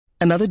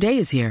Another day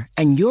is here,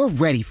 and you're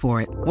ready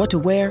for it. What to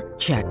wear?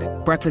 Check.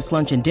 Breakfast,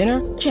 lunch, and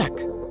dinner? Check.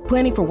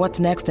 Planning for what's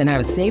next and how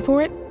to save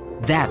for it?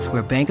 That's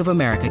where Bank of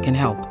America can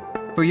help.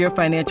 For your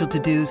financial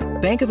to-dos,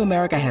 Bank of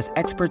America has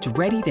experts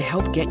ready to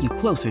help get you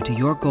closer to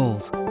your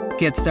goals.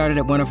 Get started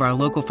at one of our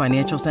local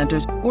financial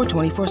centers or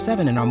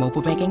 24/7 in our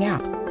mobile banking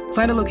app.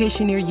 Find a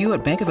location near you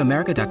at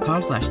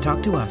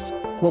bankofamerica.com/talktous.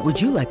 What would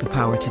you like the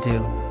power to do?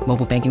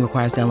 Mobile banking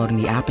requires downloading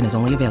the app and is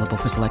only available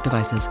for select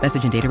devices.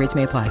 Message and data rates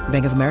may apply.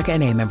 Bank of America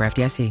N.A., member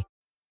FDIC.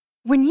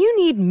 When you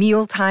need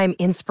mealtime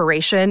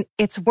inspiration,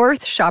 it's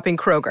worth shopping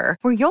Kroger,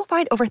 where you'll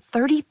find over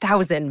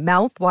 30,000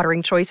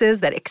 mouth-watering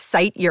choices that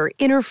excite your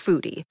inner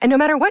foodie. And no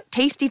matter what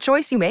tasty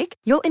choice you make,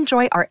 you'll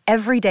enjoy our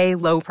everyday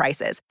low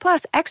prices,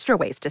 plus extra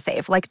ways to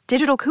save, like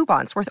digital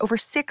coupons worth over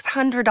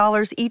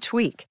 $600 each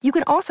week. You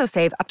can also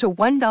save up to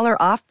 $1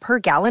 off per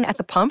gallon at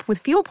the pump with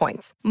fuel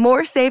points.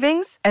 More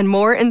savings and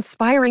more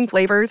inspiring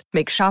flavors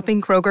make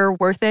shopping Kroger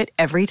worth it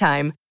every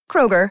time.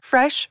 Kroger,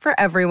 fresh for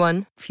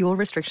everyone. Fuel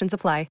restrictions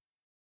apply.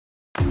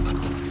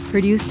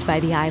 Produced by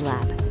the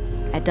iLab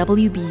at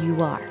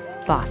WBUR,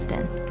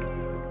 Boston.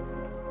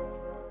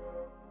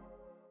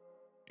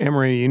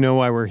 Amory, you know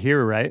why we're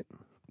here, right?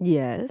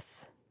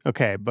 Yes.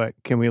 Okay, but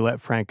can we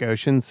let Frank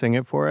Ocean sing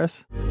it for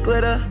us?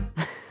 Glitter.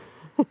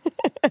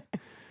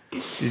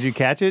 Did you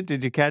catch it?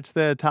 Did you catch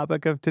the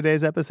topic of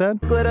today's episode?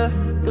 Glitter.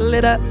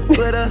 Glitter.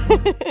 Glitter.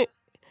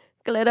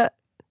 Glitter.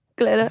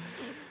 Glitter.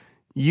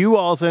 You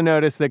also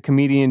noticed that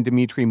comedian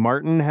Demetri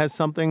Martin has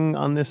something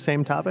on this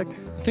same topic?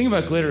 The thing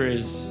about glitter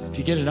is, if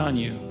you get it on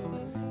you,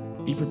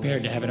 be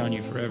prepared to have it on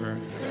you forever.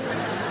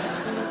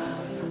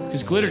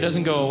 Because glitter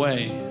doesn't go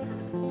away.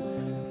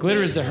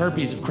 Glitter is the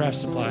herpes of craft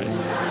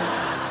supplies.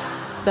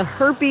 The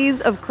herpes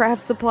of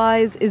craft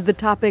supplies is the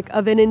topic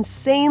of an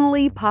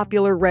insanely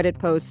popular Reddit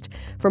post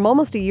from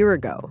almost a year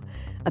ago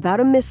about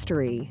a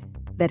mystery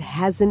that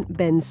hasn't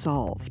been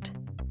solved.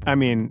 I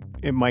mean,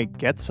 it might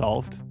get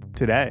solved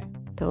today.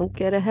 Don't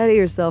get ahead of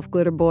yourself,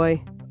 Glitter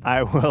Boy.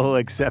 I will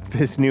accept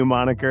this new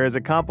moniker as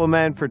a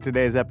compliment. For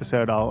today's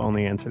episode, I'll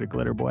only answer to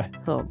Glitter Boy.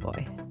 Oh,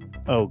 boy.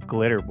 Oh,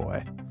 Glitter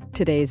Boy.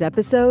 Today's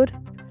episode,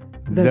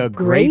 The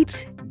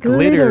Great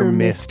Glitter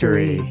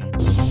Mystery.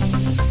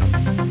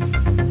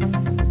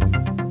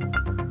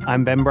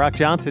 I'm Ben Brock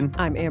Johnson.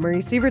 I'm Amory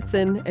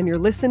Sievertson, and you're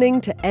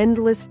listening to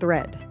Endless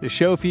Thread, The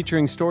show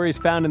featuring stories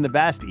found in the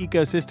vast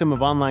ecosystem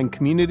of online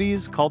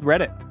communities called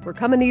Reddit. We're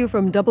coming to you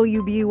from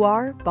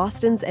WBUR,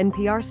 Boston's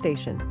NPR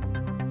station.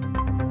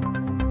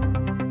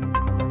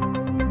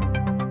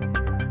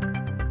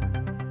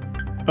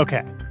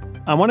 Okay,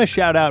 I want to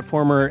shout out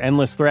former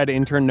Endless Thread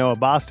intern Noah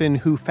Boston,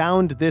 who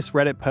found this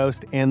Reddit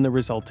post and the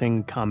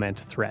resulting comment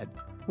thread.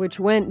 Which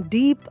went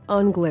deep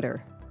on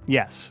glitter.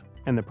 Yes,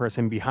 and the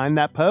person behind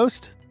that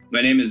post?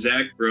 My name is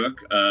Zach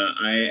Brook.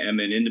 I am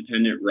an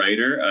independent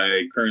writer.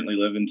 I currently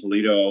live in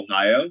Toledo,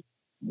 Ohio.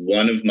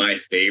 One of my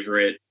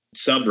favorite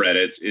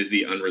subreddits is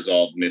the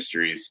Unresolved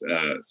Mysteries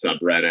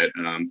subreddit.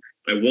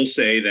 I will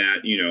say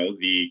that,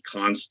 the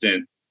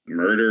constant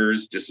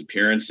murders,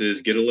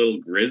 disappearances get a little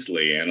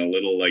grisly and a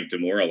little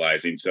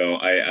demoralizing. So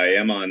I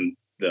am on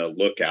the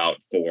lookout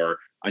for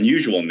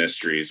unusual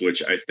mysteries,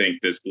 which I think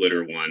this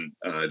glitter one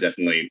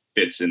definitely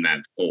fits in that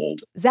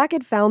fold. Zach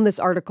had found this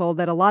article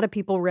that a lot of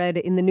people read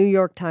in the New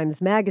York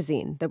Times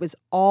Magazine that was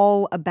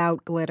all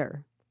about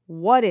glitter.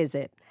 What is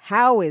it?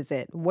 How is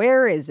it?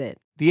 Where is it?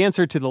 The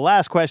answer to the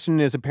last question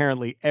is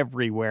apparently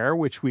everywhere,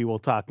 which we will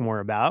talk more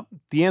about.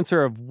 The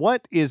answer of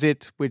what is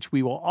it, which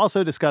we will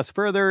also discuss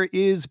further,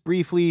 is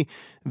briefly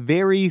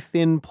very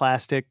thin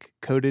plastic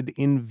coated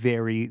in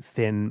very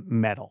thin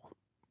metal.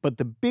 But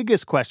the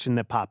biggest question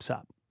that pops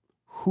up: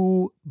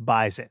 who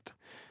buys it?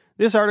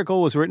 This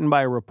article was written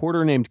by a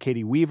reporter named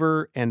Katie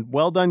Weaver, and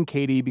well done,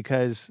 Katie,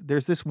 because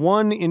there's this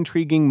one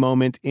intriguing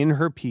moment in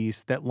her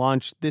piece that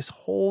launched this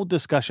whole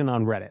discussion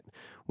on Reddit,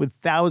 with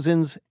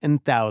thousands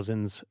and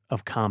thousands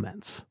of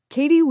comments.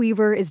 Katie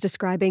Weaver is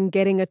describing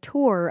getting a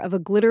tour of a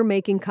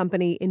glitter-making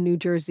company in New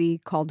Jersey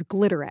called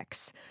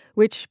Glitterex,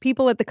 which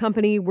people at the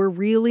company were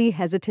really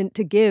hesitant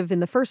to give in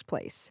the first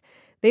place.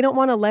 They don't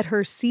want to let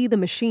her see the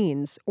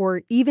machines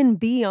or even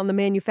be on the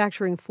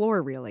manufacturing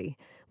floor, really,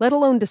 let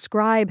alone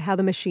describe how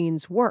the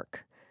machines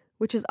work,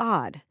 which is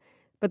odd.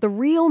 But the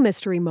real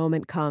mystery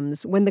moment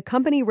comes when the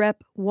company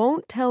rep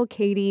won't tell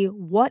Katie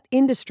what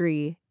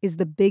industry is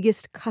the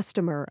biggest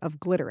customer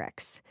of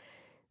Glitterex.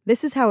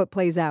 This is how it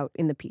plays out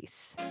in the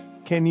piece.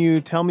 Can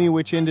you tell me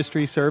which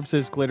industry serves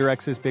as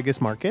Glitterex's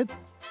biggest market?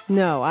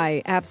 No,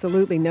 I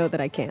absolutely know that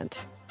I can't.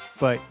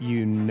 But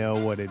you know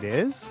what it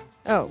is?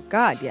 Oh,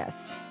 God,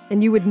 yes.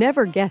 And you would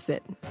never guess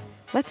it.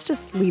 Let's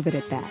just leave it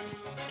at that.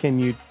 Can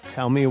you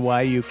tell me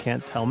why you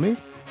can't tell me?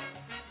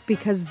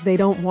 Because they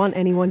don't want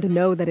anyone to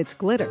know that it's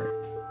glitter.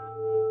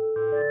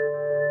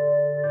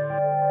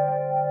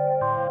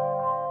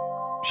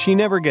 She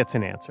never gets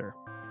an answer.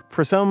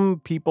 For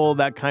some people,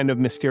 that kind of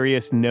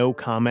mysterious no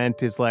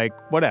comment is like,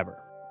 whatever.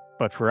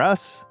 But for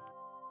us,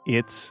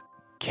 it's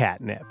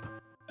catnip.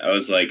 I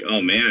was like,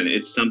 oh man,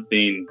 it's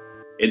something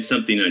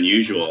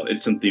unusual.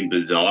 It's something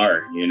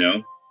bizarre,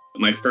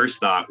 My first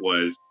thought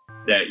was,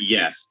 that,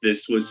 yes,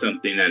 this was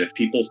something that if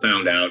people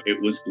found out it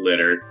was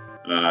glitter,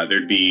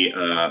 there'd be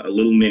a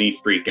little mini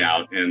freak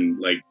out, and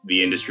like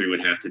the industry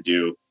would have to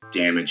do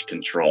damage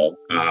control.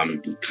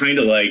 Kind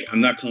of like,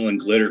 I'm not calling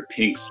glitter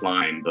pink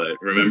slime, but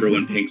remember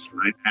when pink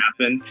slime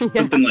happened? Yeah.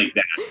 Something like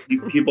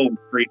that. People would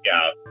freak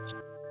out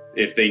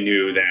if they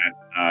knew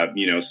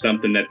that,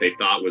 something that they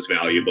thought was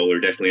valuable, or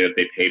definitely that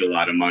they paid a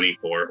lot of money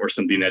for, or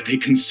something that they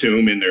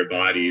consume in their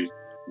bodies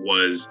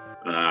was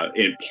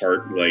in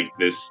part like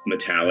this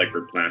metallic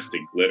or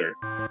plastic glitter.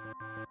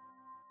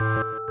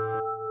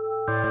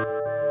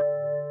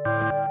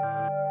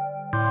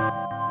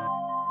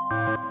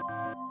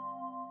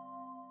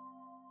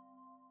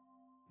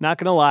 Not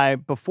gonna lie,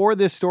 before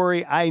this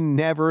story, I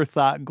never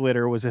thought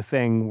glitter was a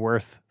thing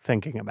worth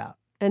thinking about.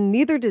 And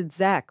neither did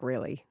Zach,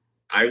 really.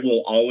 I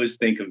will always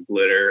think of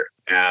glitter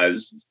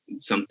as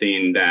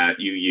something that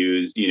you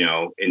use,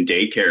 in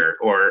daycare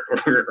or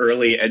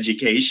early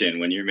education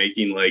when you're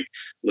making like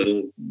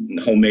little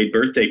homemade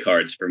birthday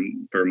cards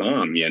for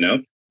mom,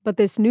 But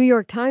this New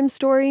York Times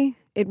story,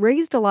 it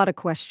raised a lot of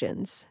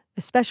questions,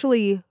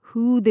 especially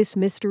who this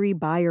mystery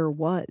buyer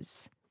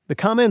was. The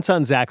comments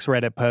on Zach's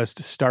Reddit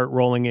post start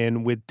rolling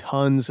in with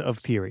tons of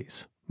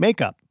theories.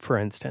 Makeup, for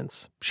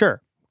instance.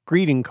 Sure.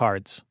 Greeting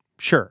cards.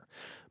 Sure.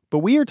 But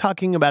we are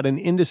talking about an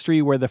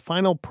industry where the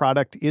final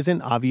product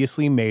isn't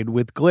obviously made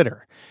with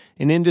glitter.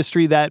 An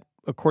industry that,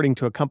 according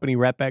to a company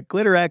rep at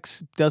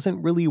GlitterX,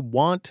 doesn't really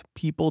want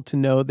people to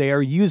know they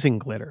are using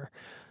glitter.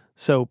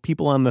 So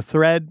people on the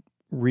thread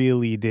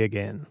really dig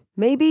in.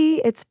 Maybe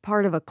it's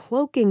part of a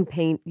cloaking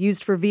paint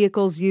used for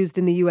vehicles used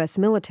in the U.S.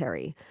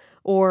 military,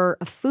 or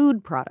a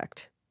food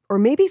product. Or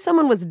maybe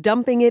someone was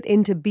dumping it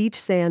into beach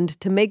sand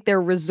to make their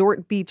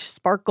resort beach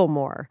sparkle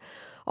more.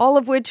 All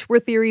of which were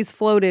theories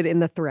floated in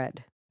the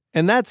thread.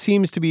 And that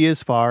seems to be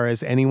as far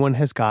as anyone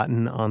has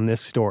gotten on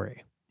this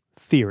story.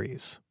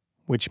 Theories.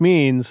 Which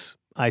means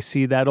I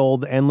see that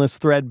old endless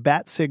thread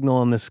bat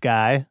signal in the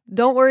sky.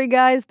 Don't worry,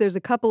 guys. There's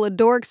a couple of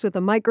dorks with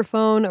a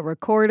microphone, a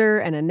recorder,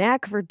 and a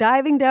knack for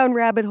diving down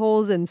rabbit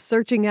holes and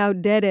searching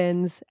out dead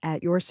ends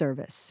at your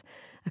service.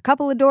 A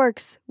couple of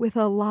dorks with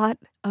a lot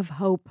of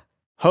hope.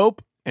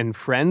 Hope and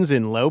friends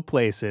in low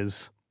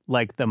places,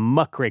 like the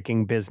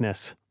muckraking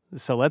business.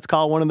 So let's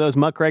call one of those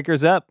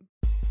muckrakers up.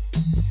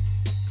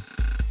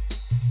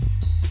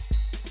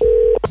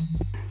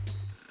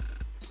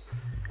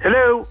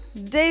 Hello?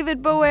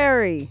 David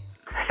Boeri.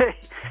 Hey,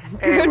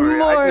 Good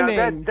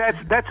morning.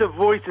 That's a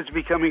voice that's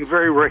becoming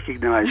very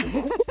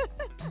recognizable.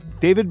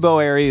 David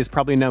Boeri is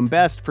probably known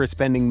best for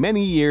spending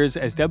many years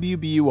as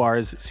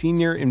WBUR's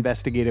senior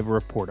investigative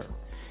reporter.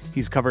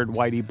 He's covered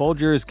Whitey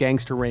Bulger's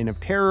gangster reign of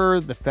terror,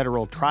 the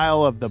federal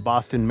trial of the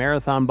Boston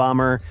Marathon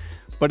bomber,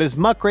 but his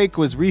muckrake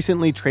was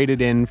recently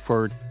traded in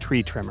for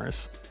tree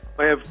trimmers.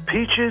 I have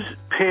peaches,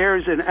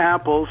 pears, and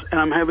apples, and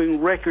I'm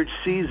having record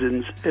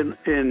seasons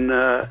in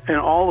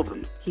all of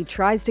them. He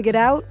tries to get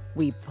out,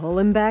 we pull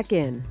him back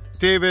in.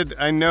 David,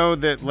 I know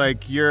that,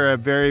 you're a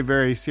very,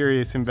 very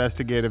serious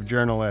investigative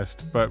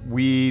journalist, but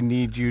we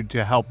need you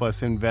to help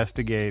us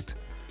investigate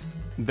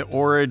the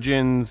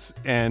origins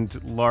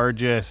and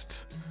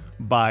largest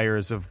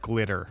buyers of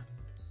glitter.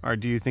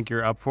 Do you think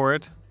you're up for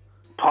it?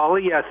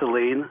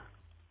 Polyethylene,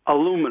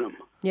 aluminum.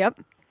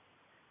 Yep.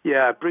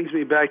 Yeah, it brings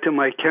me back to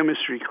my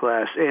chemistry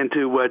class and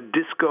to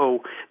disco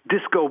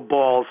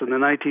balls in the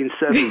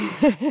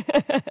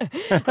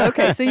 1970s.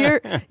 Okay, so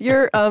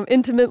you're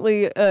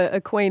intimately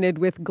acquainted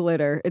with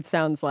glitter, it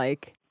sounds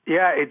like.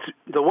 Yeah, it's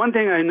the one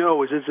thing I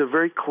know is it's a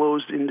very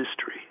closed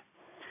industry.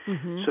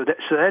 Mm-hmm. So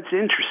that's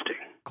interesting.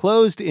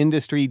 Closed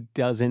industry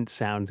doesn't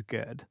sound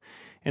good.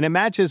 And it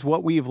matches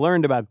what we've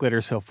learned about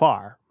glitter so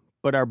far.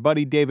 But our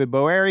buddy David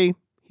Boeri,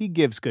 he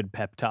gives good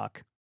pep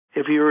talk.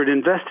 If you're an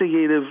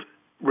investigative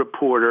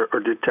reporter or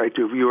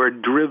detective, you are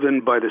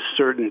driven by the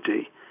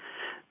certainty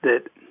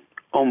that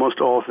almost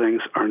all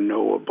things are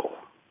knowable.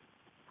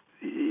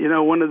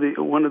 One of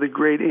the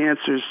great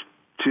answers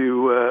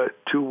to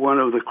one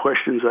of the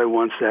questions I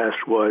once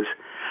asked was,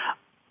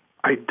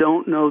 I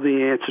don't know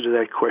the answer to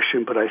that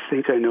question, but I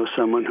think I know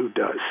someone who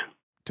does.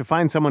 To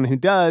find someone who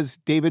does,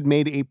 David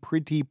made a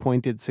pretty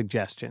pointed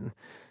suggestion,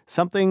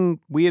 something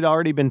we had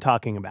already been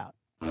talking about.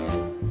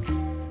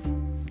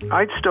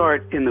 I'd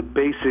start in the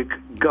basic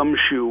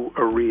gumshoe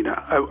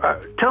arena.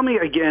 Tell me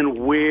again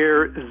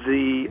where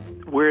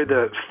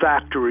the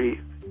factory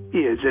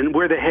is and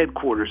where the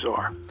headquarters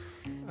are.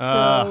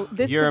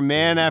 You're a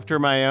man after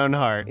my own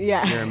heart.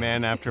 Yeah. You're a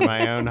man after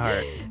my own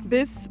heart.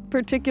 This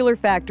particular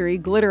factory,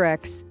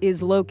 GlitterX,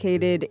 is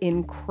located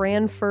in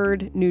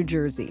Cranford, New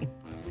Jersey.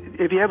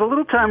 If you have a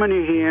little time on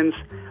your hands,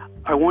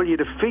 I want you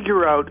to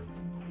figure out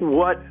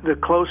what the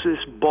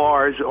closest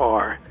bars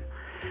are,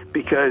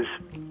 because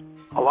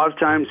a lot of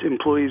times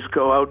employees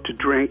go out to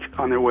drink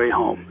on their way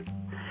home.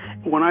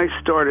 When I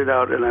started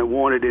out and I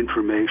wanted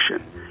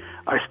information,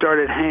 I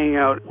started hanging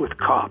out with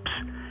cops,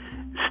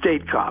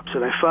 state cops,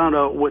 and I found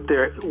out what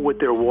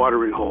their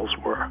watering holes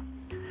were.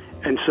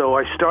 And so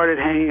I started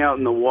hanging out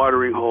in the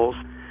watering holes,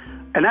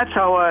 and that's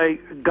how I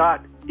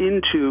got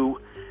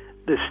into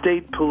the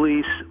State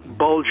Police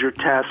Bulger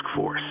Task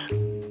Force.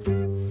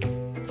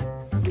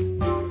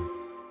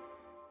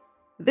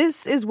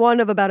 This is one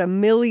of about 1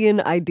 million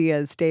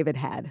ideas David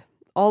had.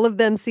 All of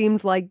them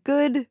seemed like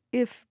good,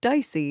 if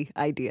dicey,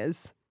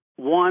 ideas.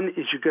 One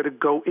is you got to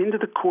go into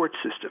the court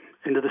system,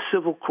 into the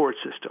civil court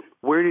system.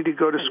 Where did he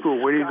go to school?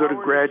 Where did he go to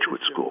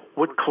graduate school?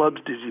 What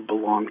clubs does he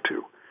belong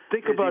to?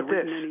 Think about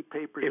this.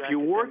 If you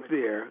work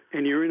there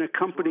and you're in a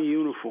company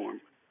uniform,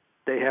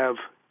 they have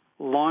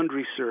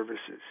laundry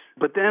services.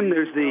 But then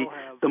there's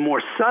the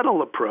more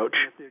subtle approach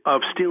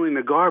of stealing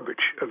the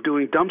garbage, of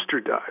doing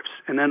dumpster dives,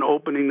 and then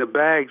opening the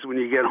bags when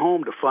you get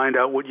home to find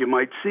out what you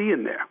might see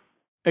in there.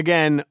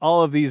 Again,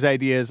 all of these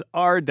ideas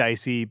are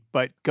dicey,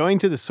 but going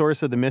to the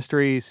source of the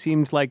mystery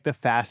seemed like the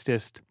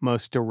fastest,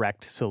 most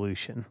direct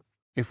solution.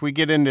 If we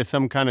get into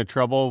some kind of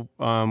trouble,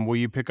 will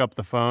you pick up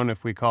the phone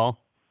if we call?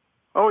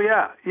 Oh,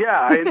 yeah.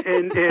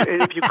 And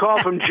if you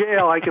call from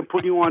jail, I can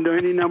put you on to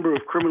any number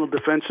of criminal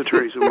defense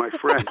attorneys who are my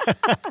friends.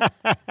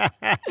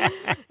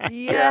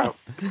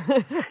 Yes.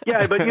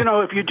 Yeah, but,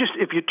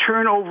 if you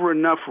turn over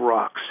enough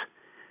rocks,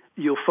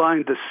 you'll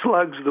find the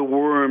slugs, the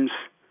worms,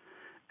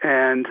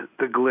 and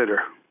the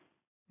glitter.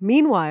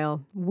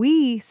 Meanwhile,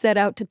 we set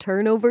out to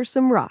turn over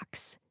some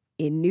rocks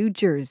in New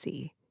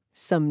Jersey.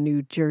 Some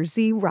New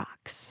Jersey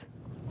rocks.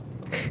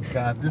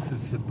 God, this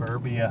is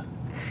suburbia.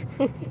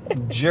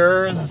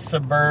 Jersey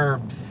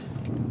suburbs.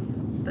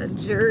 The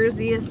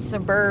Jerseyest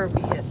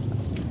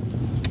suburbists.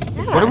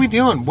 Yeah. What are we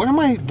doing?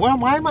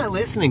 Why am I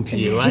listening to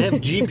you? I have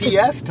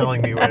GPS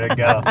telling me where to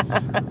go.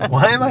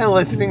 Why am I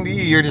listening to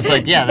you? You're just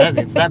like, yeah,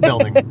 it's that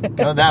building.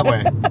 Go that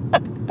way.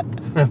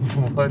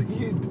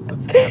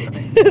 What's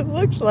happening? It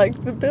looks like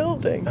the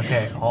building.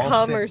 Okay,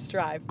 Commerce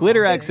Drive.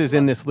 GlitterX is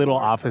in this little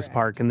office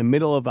park in the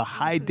middle of a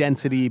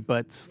high-density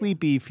but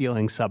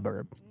sleepy-feeling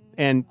suburb.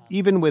 And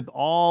even with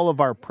all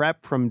of our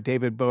prep from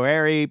David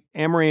Boeri,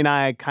 Amory and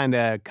I kind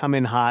of come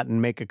in hot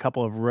and make a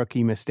couple of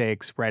rookie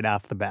mistakes right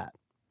off the bat.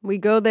 We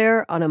go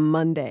there on a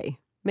Monday.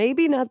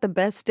 Maybe not the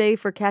best day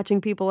for catching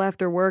people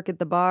after work at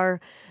the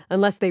bar,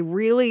 unless they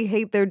really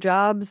hate their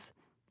jobs.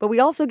 But we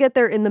also get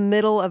there in the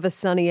middle of a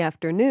sunny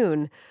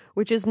afternoon,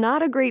 which is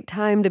not a great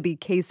time to be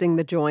casing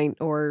the joint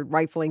or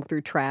rifling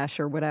through trash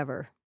or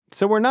whatever.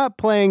 So we're not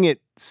playing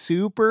it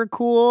super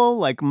cool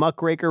like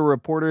muckraker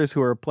reporters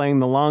who are playing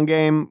the long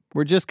game.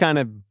 We're just kind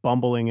of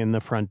bumbling in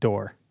the front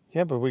door.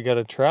 Yeah, but we got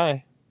to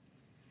try.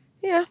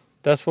 Yeah.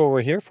 That's what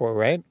we're here for,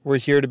 right? We're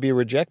here to be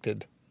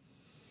rejected.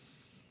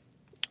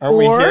 Are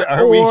we here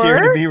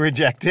to be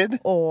rejected?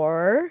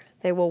 Or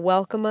they will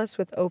welcome us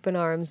with open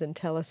arms and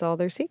tell us all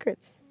their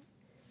secrets.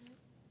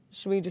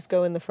 Should we just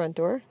go in the front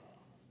door?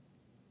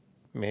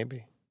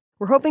 Maybe.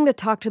 We're hoping to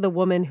talk to the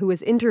woman who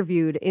was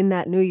interviewed in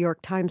that New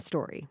York Times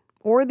story,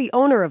 or the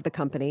owner of the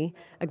company,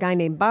 a guy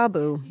named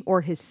Babu,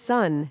 or his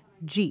son,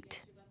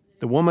 Jeet.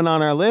 The woman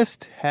on our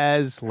list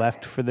has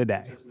left for the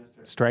day.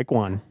 Strike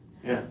one.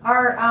 Yeah.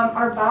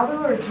 Are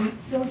Babu or Jeet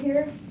still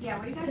here? Yeah,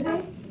 what are you guys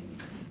doing?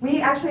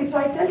 So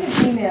I sent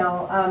an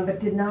email,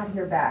 but did not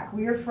hear back.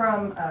 We are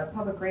from a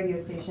public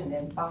radio station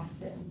in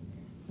Boston.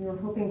 We were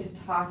hoping to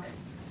talk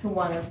to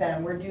one of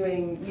them. We're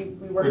doing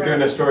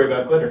a story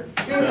about glitter.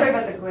 We're doing a story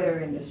about the glitter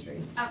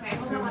industry. Okay,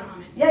 hold on one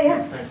moment.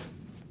 Yeah. Thanks.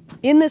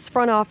 In this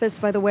front office,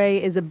 by the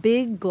way, is a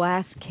big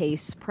glass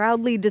case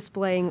proudly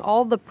displaying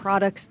all the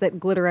products that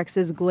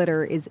GlitterX's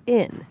glitter is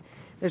in.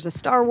 There's a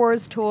Star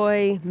Wars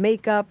toy,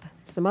 makeup,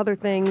 some other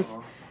things.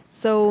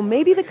 So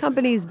maybe the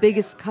company's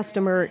biggest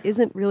customer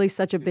isn't really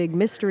such a big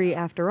mystery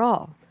after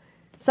all.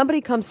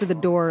 Somebody comes to the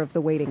door of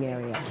the waiting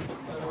area.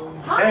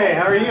 Hi. Hey,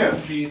 how are you?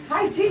 Jeet.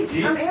 Hi,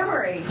 Jeet. I'm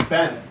Amory.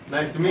 Ben,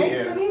 nice to meet you.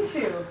 Nice to meet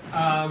you.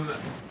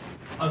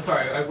 I'm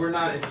sorry, we're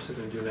not interested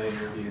in doing any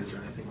interviews or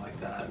anything like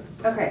that.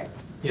 Okay.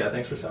 Yeah,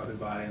 thanks for stopping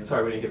by, and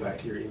sorry we didn't get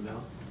back to your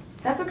email.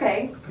 That's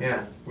okay.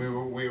 Yeah, we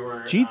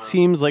were. Jeet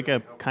seems like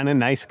a kind of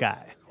nice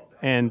guy,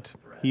 and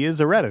he is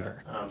a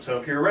Redditor. So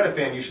if you're a Reddit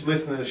fan, you should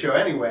listen to the show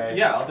anyway.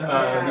 Yeah, I'll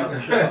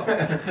definitely check out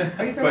the show.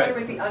 Are you familiar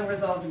with the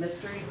Unresolved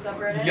Mysteries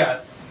subreddit?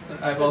 Yes.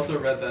 I've also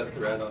read that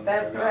thread on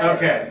that there. thread.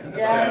 Okay.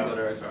 Yeah. So,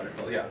 GlitterX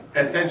article, yeah.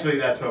 Essentially,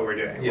 that's what we're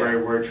doing. Yeah.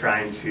 We're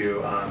trying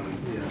to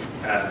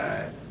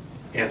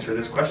answer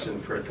this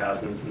question for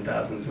thousands and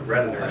thousands of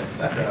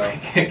Redditors. I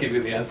can't give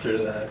you the answer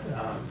to that.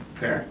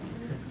 Fair.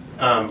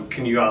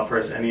 Can you offer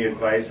us any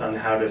advice on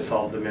how to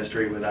solve the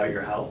mystery without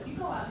your help?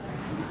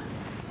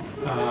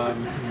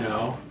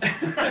 No.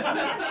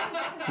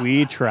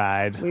 We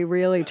tried. We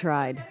really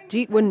tried.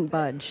 Jeet wouldn't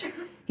budge.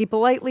 He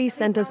politely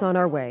sent us on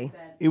our way.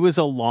 It was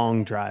a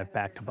long drive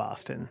back to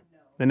Boston.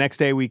 The next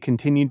day, we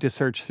continued to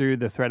search through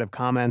the thread of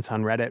comments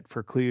on Reddit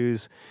for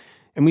clues,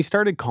 and we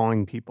started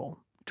calling people,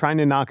 trying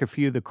to knock a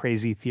few of the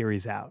crazy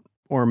theories out,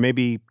 or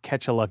maybe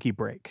catch a lucky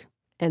break.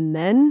 And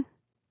then,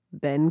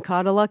 Ben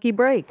caught a lucky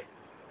break.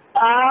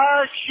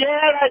 Oh, shit,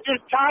 I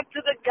just talked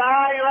to the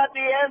guy who had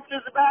the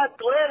answers about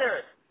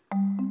glitter.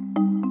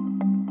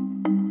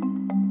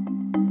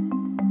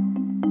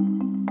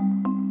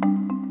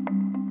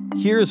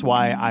 Here's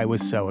why I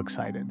was so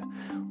excited.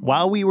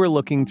 While we were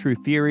looking through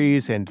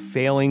theories and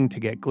failing to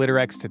get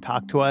GlitterX to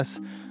talk to us,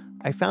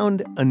 I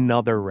found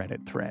another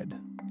Reddit thread,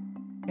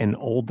 an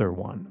older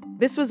one.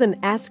 This was an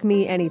Ask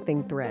Me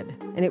Anything thread,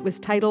 and it was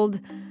titled,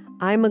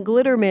 "I'm a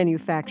glitter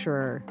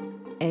manufacturer,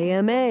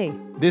 AMA."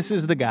 This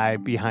is the guy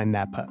behind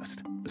that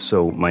post.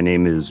 So my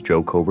name is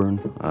Joe Coburn.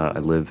 I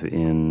live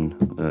in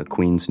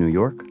Queens, New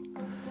York.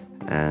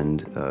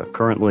 And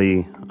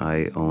currently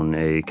I own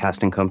a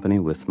casting company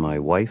with my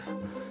wife.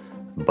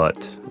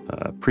 But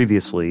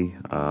previously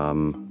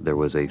there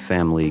was a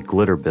family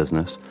glitter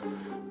business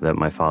that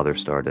my father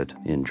started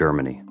in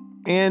Germany.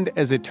 And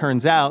as it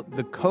turns out,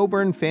 the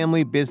Coburn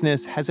family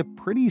business has a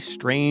pretty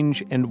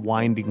strange and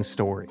winding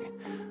story.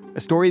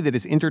 A story that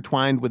is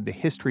intertwined with the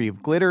history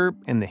of glitter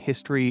and the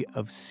history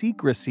of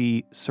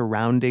secrecy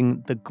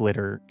surrounding the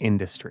glitter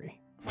industry.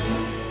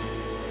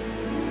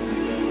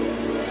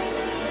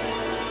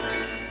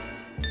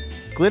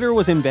 Glitter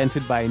was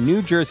invented by a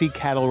New Jersey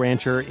cattle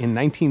rancher in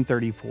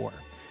 1934.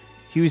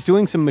 He was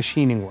doing some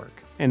machining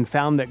work and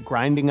found that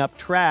grinding up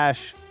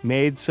trash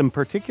made some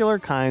particular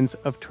kinds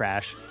of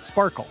trash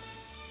sparkle.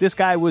 This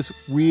guy was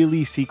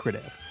really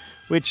secretive,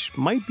 which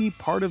might be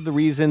part of the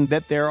reason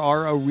that there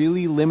are a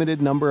really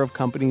limited number of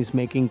companies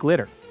making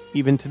glitter,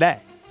 even today.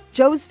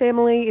 Joe's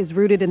family is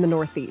rooted in the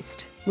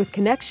Northeast, with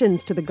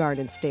connections to the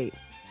Garden State,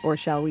 or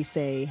shall we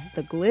say,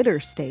 the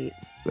Glitter State.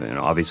 And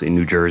obviously,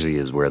 New Jersey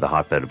is where the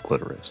hotbed of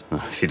glitter is.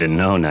 If you didn't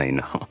know, now you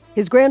know.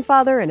 His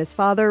grandfather and his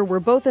father were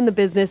both in the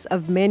business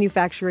of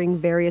manufacturing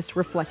various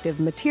reflective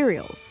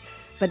materials,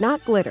 but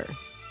not glitter.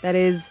 That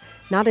is,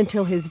 not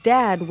until his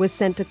dad was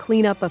sent to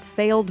clean up a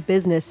failed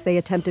business they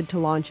attempted to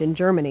launch in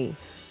Germany,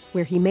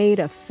 where he made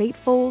a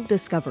fateful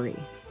discovery.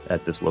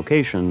 At this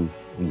location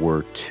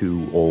were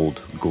 2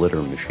 old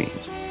glitter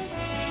machines.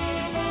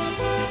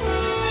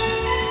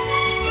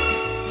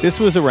 This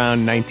was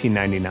around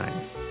 1999.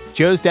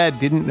 Joe's dad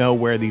didn't know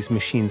where these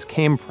machines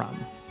came from,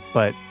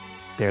 but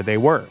there they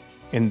were,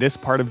 in this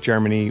part of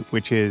Germany,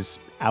 which is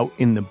out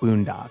in the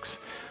boondocks,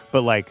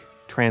 but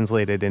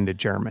translated into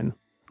German.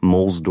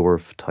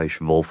 Molsdorf, Teich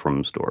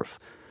Wolframsdorf.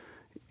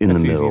 In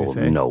That's the middle easy to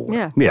say. of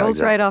nowhere. Yeah,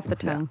 rolls right off the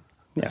tongue.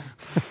 Yeah.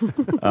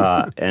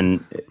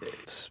 And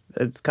it's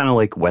kind of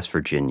like West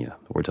Virginia.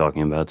 We're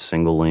talking about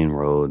single-lane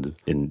road.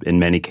 In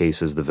many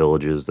cases, the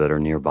villages that are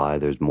nearby,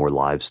 there's more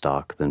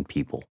livestock than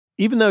people.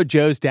 Even though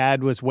Joe's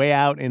dad was way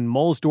out in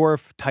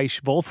Molsdorf,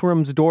 Teich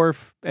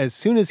Wolframsdorf, as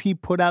soon as he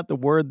put out the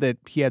word that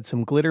he had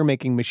some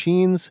glitter-making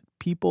machines,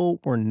 people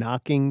were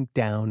knocking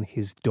down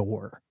his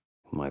door.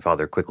 My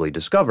father quickly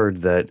discovered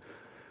that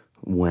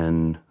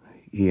when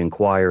he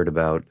inquired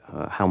about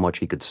how much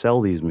he could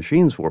sell these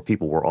machines for,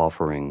 people were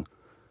offering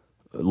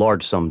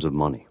large sums of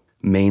money,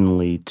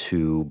 mainly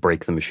to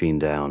break the machine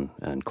down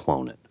and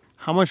clone it.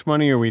 How much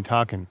money are we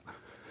talking?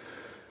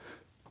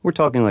 We're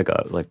talking like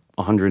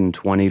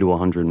 120 to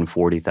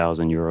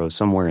 140,000 euros,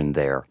 somewhere in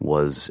there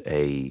was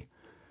a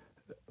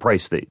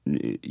price that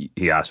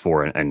he asked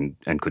for and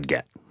could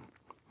get.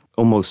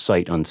 Almost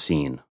sight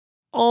unseen.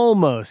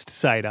 Almost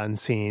sight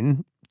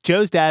unseen.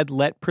 Joe's dad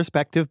let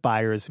prospective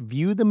buyers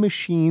view the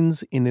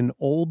machines in an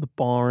old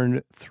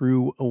barn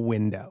through a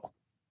window,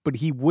 but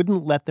he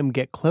wouldn't let them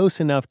get close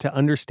enough to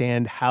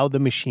understand how the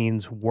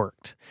machines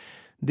worked.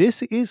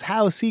 This is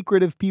how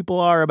secretive people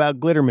are about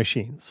glitter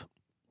machines.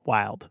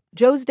 Wild.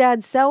 Joe's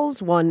dad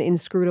sells one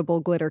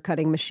inscrutable glitter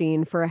cutting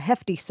machine for a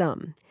hefty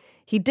sum.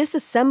 He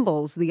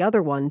disassembles the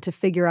other one to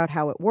figure out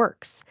how it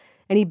works,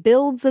 and he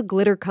builds a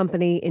glitter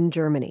company in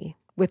Germany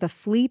with a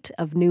fleet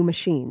of new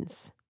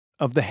machines.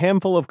 Of the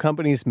handful of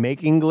companies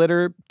making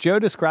glitter, Joe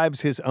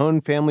describes his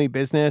own family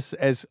business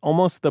as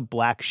almost the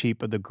black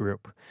sheep of the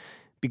group,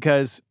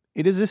 because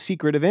it is a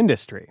secretive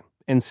industry,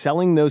 and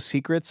selling those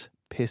secrets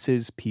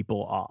pisses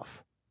people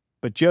off.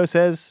 But Joe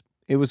says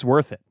it was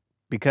worth it,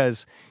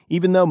 because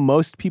even though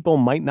most people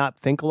might not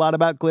think a lot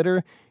about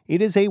glitter,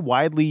 it is a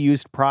widely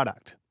used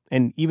product.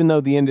 And even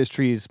though the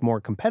industry is more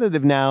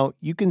competitive now,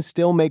 you can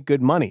still make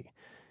good money.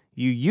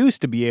 You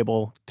used to be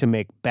able to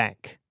make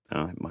bank.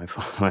 My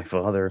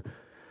father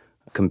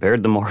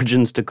compared the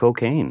margins to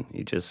cocaine.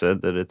 He just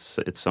said that it's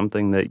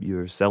something that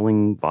you're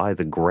selling by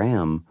the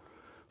gram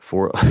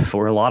for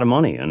a lot of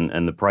money,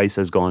 and the price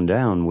has gone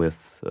down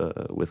with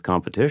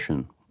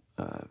competition.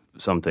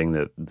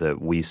 Something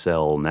that we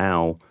sell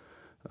now,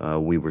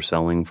 we were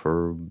selling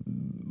for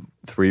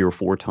 3 or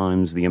 4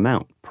 times the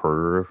amount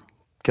per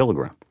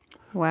kilogram.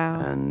 Wow.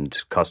 And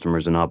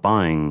customers are not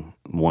buying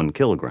 1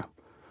 kilogram.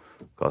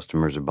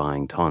 Customers are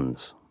buying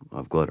tons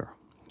of glitter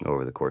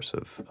over the course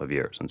of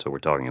years. And so we're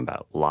talking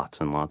about lots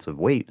and lots of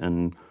weight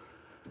and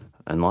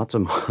lots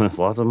of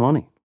lots of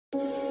money.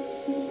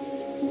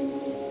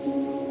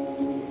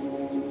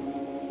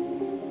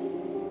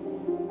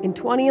 In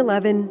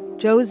 2011,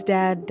 Joe's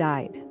dad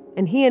died,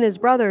 and he and his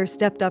brother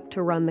stepped up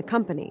to run the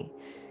company.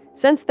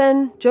 Since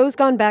then, Joe's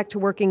gone back to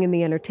working in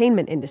the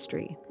entertainment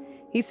industry.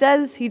 He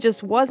says he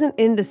just wasn't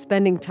into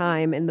spending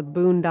time in the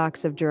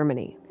boondocks of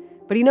Germany,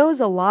 but he knows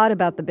a lot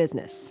about the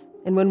business.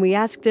 And when we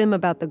asked him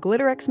about the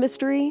Glitterex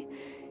mystery,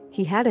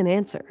 he had an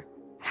answer.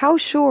 How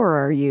sure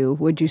are you,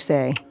 would you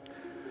say?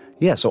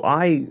 Yeah, so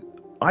I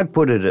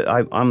put it,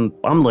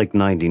 I'm like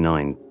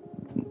 99%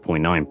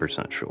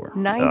 99.9% sure.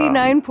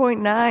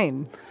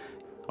 99.9.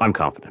 I'm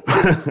confident.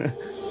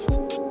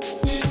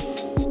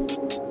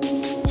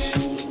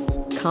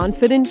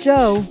 Confident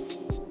Joe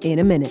in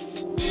a minute.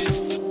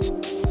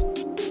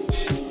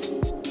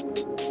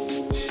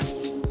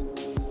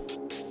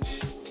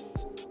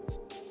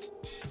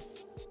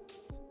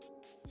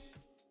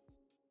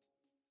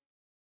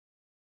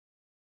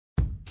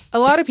 A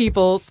lot of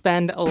people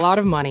spend a lot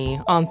of money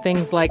on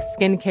things like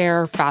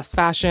skincare, fast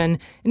fashion,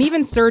 and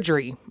even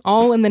surgery,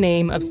 all in the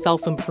name of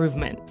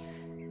self-improvement.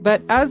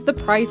 But as the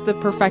price of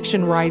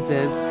perfection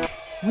rises,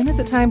 when is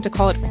it time to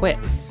call it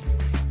quits?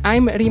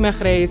 I'm Rima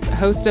Reis,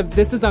 host of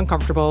This Is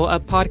Uncomfortable, a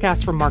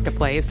podcast from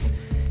Marketplace.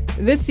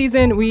 This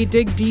season, we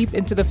dig deep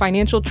into the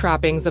financial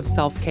trappings of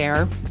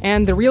self-care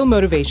and the real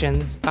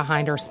motivations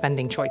behind our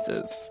spending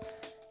choices.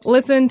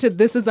 Listen to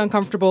This Is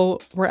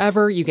Uncomfortable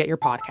wherever you get your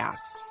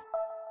podcasts.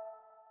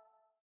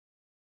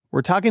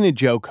 We're talking to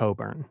Joe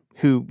Coburn,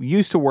 who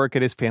used to work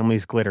at his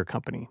family's glitter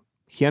company.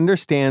 He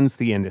understands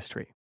the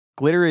industry.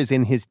 Glitter is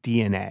in his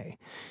DNA,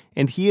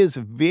 and he is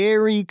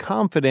very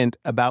confident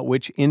about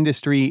which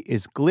industry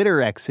is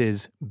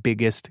GlitterX's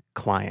biggest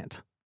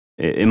client.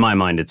 In my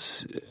mind,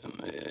 it's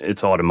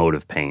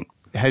automotive paint.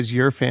 Has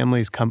your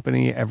family's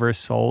company ever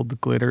sold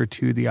glitter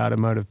to the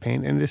automotive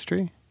paint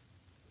industry?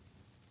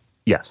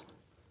 Yes.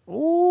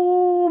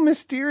 Ooh,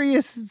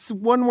 mysterious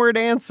one-word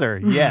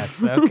answer.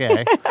 Yes,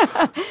 okay.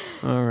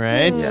 All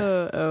right.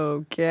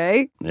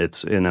 Okay.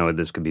 It's,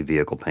 this could be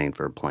vehicle paint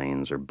for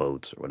planes or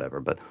boats or whatever,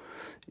 but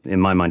in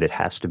my mind, it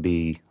has to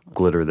be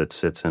glitter that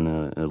sits in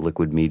a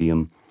liquid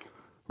medium,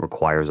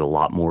 requires a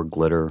lot more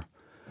glitter.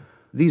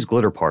 These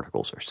glitter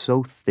particles are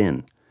so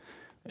thin,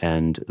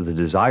 and the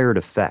desired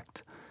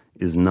effect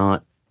is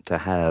not to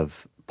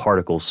have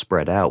particles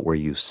spread out where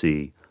you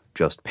see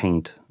just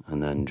paint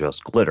and then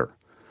just glitter.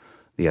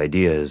 The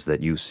idea is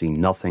that you see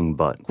nothing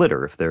but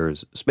glitter. If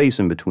there's space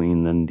in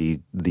between, then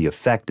the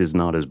effect is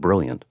not as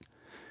brilliant.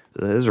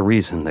 There's a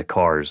reason that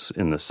cars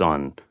in the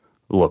sun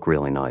look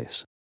really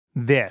nice.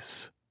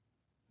 This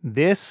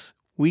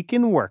we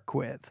can work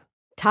with.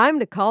 Time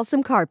to call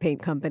some car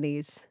paint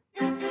companies.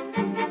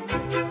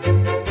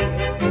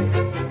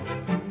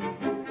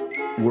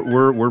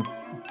 We're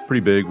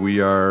pretty big.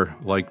 We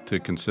like to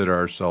consider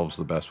ourselves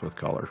the best with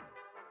color.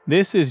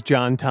 This is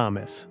John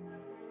Thomas.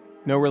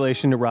 No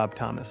relation to Rob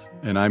Thomas.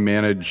 And I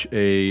manage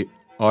a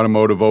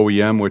automotive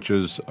OEM, which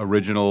is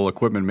Original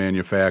Equipment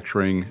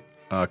Manufacturing,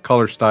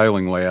 color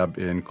styling lab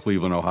in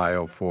Cleveland,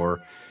 Ohio for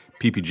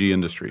PPG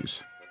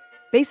Industries.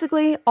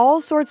 Basically, all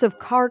sorts of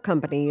car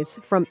companies,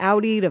 from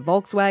Audi to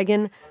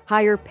Volkswagen,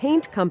 hire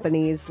paint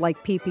companies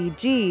like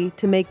PPG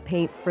to make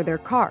paint for their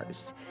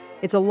cars.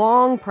 It's a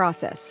long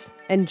process,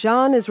 and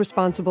John is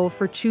responsible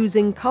for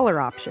choosing color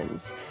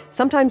options,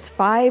 sometimes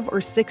 5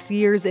 or 6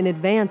 years in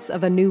advance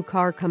of a new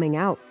car coming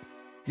out.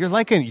 You're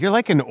like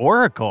an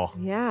oracle.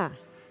 Yeah.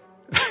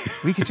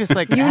 We could just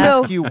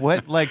ask you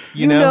what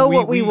you know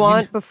what we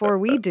want before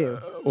we do.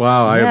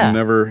 Wow, I have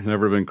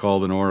never been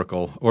called an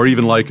oracle or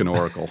even like an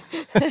oracle.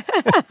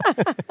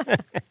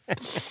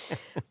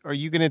 Are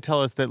you going to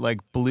tell us that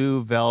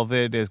Blue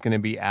Velvet is going to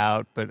be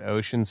out, but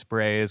Ocean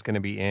Spray is going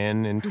to be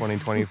in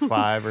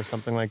 2025 or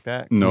something like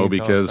that? No,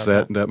 because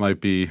that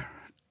might be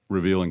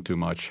revealing too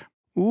much.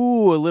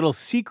 Ooh, a little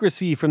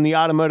secrecy from the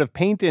automotive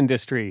paint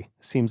industry.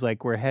 Seems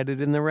like we're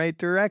headed in the right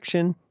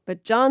direction.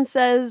 But John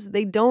says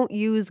they don't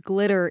use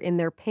glitter in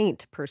their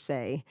paint, per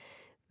se.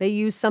 They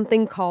use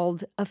something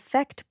called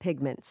effect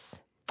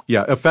pigments.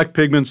 Yeah, effect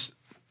pigments,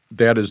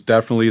 that's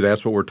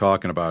what we're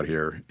talking about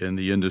here. In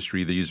the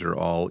industry, these are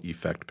all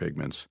effect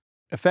pigments.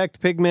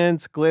 Effect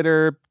pigments,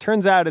 glitter,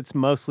 turns out it's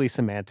mostly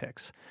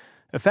semantics.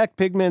 Effect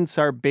pigments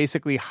are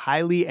basically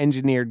highly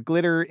engineered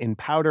glitter in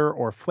powder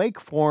or flake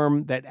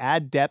form that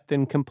add depth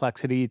and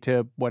complexity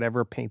to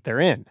whatever paint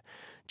they're in.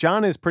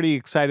 John is pretty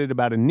excited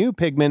about a new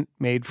pigment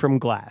made from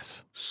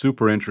glass.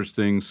 Super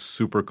interesting,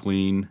 super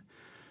clean.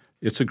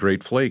 It's a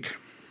great flake.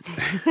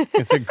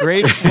 It's a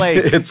great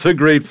flake. It's a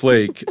great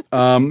flake.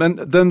 And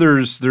then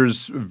there's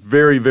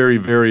very, very,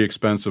 very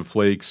expensive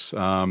flakes.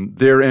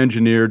 They're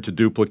engineered to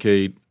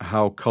duplicate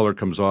how color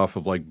comes off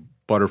of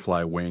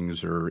butterfly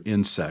wings or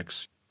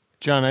insects.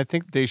 John, I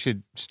think they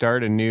should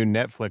start a new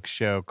Netflix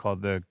show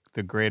called the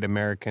Great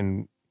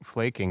American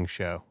Flaking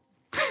Show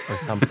or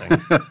something.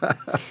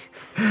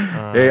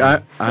 Hey,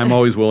 I'm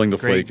always willing to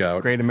flake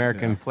out. Great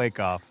American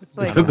Flake Off.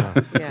 Flake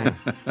off, yeah.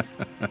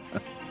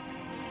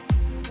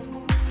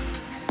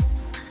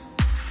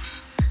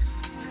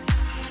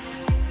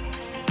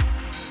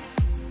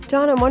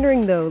 John, I'm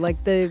wondering though,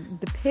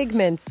 the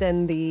pigments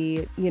and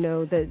the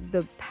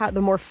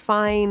more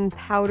fine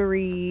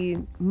powdery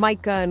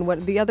mica and what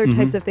the other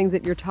types of things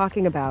that you're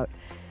talking about.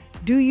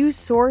 Do you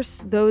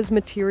source those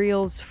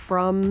materials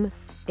from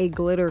a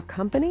glitter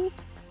company?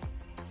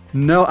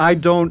 No, I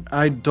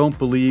don't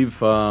believe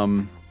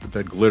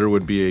that glitter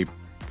would be a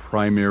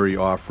primary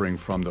offering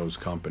from those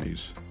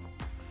companies.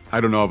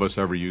 I don't know of us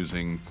ever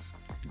using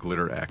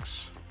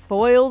GlitterX.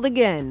 Foiled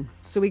again.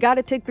 So we got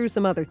to tick through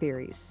some other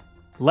theories.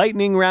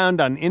 Lightning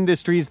round on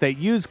industries that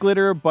use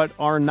glitter but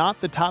are not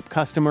the top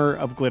customer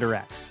of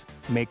GlitterX.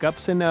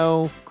 Makeup's a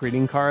no,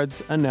 greeting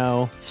cards a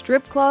no.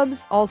 Strip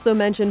clubs, also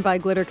mentioned by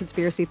glitter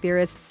conspiracy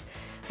theorists.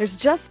 There's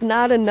just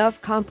not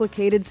enough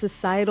complicated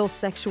societal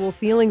sexual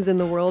feelings in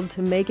the world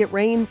to make it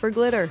rain for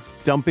glitter.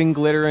 Dumping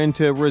glitter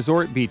into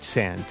resort beach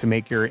sand to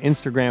make your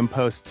Instagram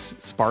posts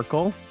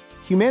sparkle.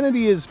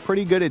 Humanity is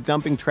pretty good at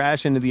dumping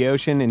trash into the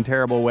ocean in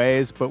terrible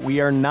ways, but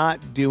we are not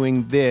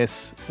doing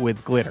this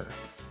with glitter.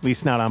 At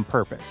least not on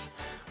purpose.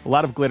 A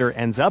lot of glitter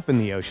ends up in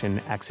the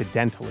ocean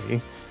accidentally.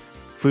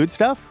 Food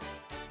stuff?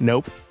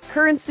 Nope.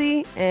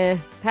 Currency?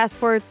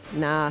 Passports?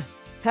 Nah.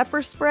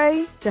 Pepper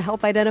spray to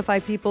help identify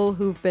people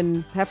who've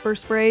been pepper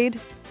sprayed?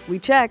 We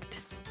checked.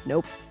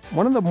 Nope.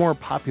 One of the more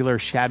popular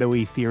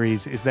shadowy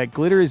theories is that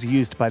glitter is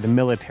used by the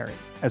military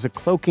as a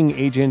cloaking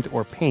agent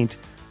or paint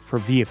for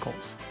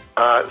vehicles.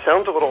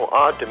 Sounds a little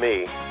odd to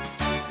me.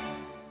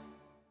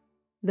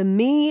 The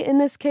me in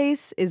this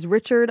case is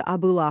Richard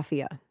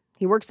Abulafia.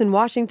 He works in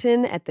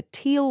Washington at the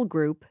Teal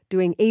Group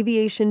doing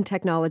aviation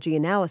technology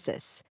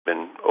analysis.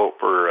 Been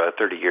over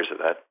 30 years of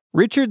that.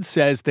 Richard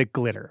says that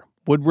glitter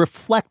would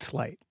reflect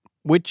light,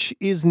 which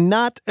is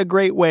not a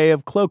great way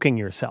of cloaking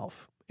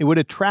yourself. It would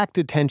attract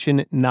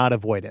attention, not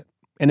avoid it.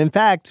 And in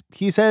fact,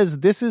 he says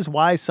this is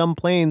why some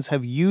planes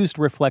have used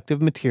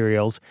reflective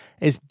materials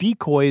as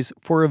decoys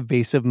for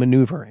evasive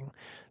maneuvering.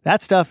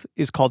 That stuff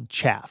is called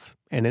chaff,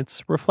 and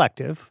it's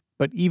reflective,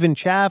 but even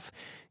chaff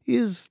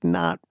is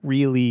not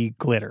really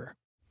glitter.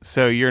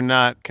 So you're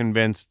not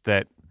convinced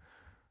that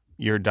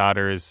your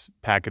daughter's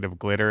packet of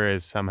glitter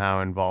is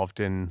somehow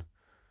involved in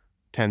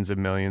tens of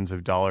millions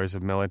of dollars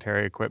of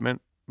military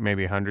equipment,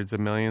 maybe hundreds of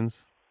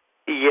millions?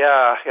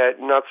 Yeah,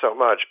 not so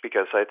much,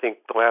 because I think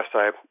the last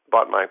time I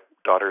bought my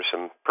daughter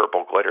some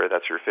purple glitter,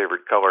 that's her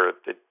favorite color,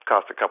 it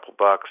cost a couple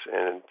bucks,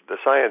 and the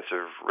science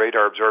of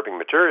radar-absorbing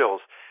materials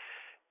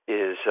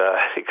is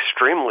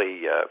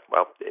extremely,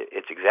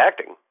 it's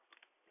exacting.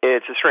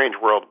 It's a strange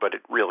world, but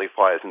it really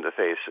flies in the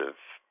face of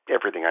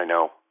everything I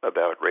know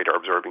about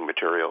radar-absorbing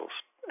materials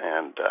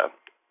and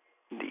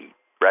the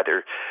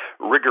rather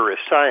rigorous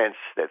science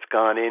that's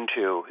gone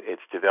into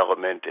its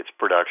development, its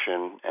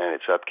production, and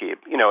its upkeep.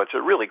 It's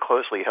a really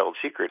closely held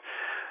secret.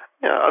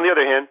 On the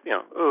other hand,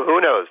 who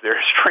knows? There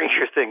are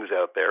stranger things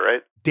out there,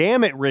 right?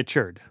 Damn it,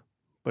 Richard.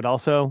 But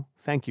also,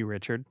 thank you,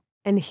 Richard.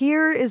 And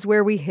here is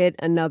where we hit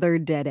another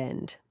dead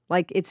end.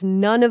 Like, it's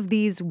none of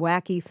these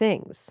wacky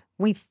things.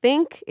 We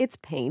think it's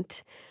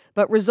paint,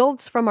 but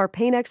results from our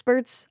paint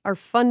experts are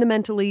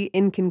fundamentally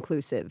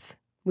inconclusive.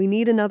 We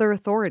need another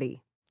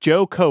authority.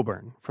 Joe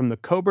Coburn from the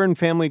Coburn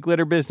family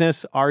glitter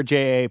business,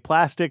 RJA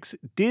Plastics,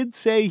 did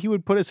say he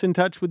would put us in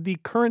touch with the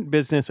current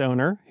business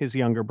owner, his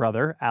younger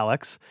brother,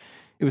 Alex.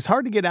 It was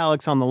hard to get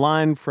Alex on the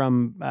line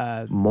from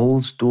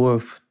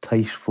Molsdorf,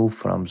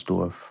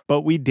 Teichwolframsdorf.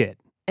 But we did.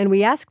 And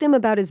we asked him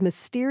about his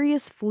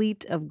mysterious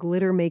fleet of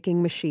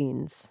glitter-making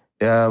machines.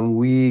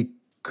 We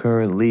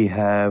currently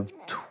have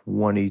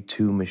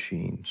 22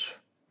 machines.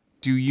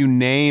 Do you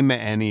name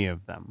any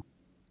of them?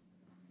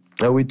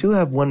 We do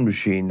have one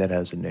machine that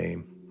has a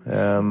name.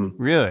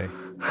 Really?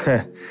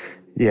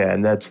 Yeah,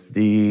 and that's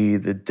the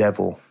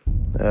Devil.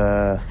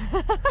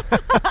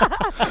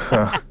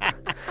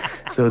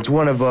 So it's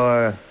one of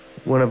our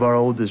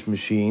oldest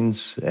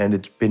machines, and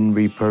it's been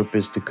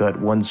repurposed to cut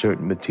one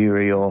certain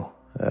material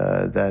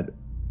that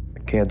I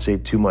can't say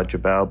too much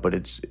about, but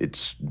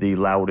it's the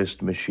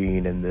loudest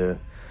machine and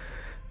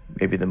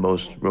maybe the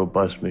most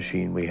robust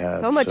machine we have.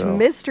 So much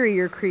mystery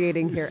you're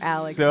creating here,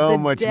 Alex. So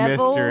much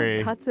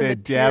mystery. Cuts a the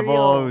material.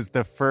 Devil was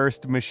the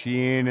first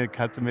machine. It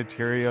cuts a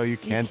material you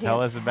can't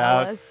tell us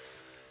about.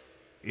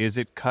 Is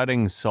it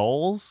cutting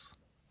souls?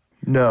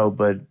 No,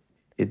 but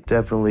it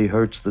definitely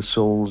hurts the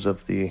souls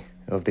of the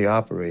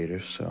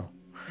operators, so.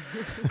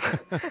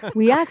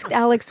 We asked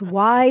Alex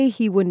why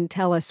he wouldn't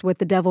tell us what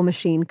the Devil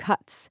machine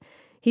cuts.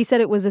 He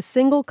said it was a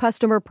single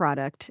customer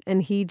product,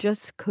 and he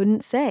just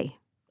couldn't say.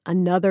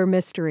 Another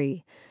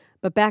mystery.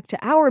 But back to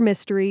our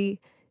mystery,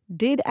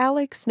 did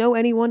Alex know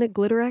anyone at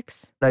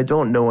GlitterX? I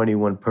don't know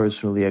anyone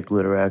personally at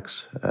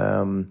GlitterX.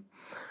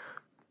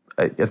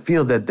 I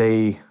feel that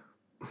they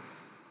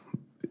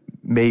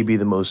may be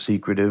the most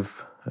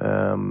secretive,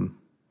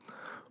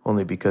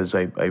 only because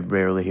I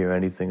rarely hear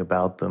anything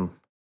about them.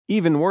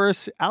 Even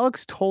worse,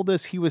 Alex told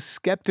us he was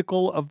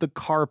skeptical of the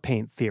car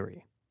paint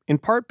theory, in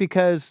part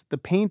because the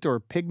paint or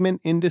pigment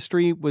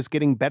industry was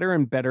getting better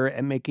and better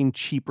at making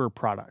cheaper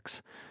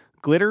products.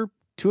 Glitter,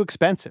 too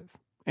expensive.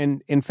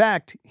 And in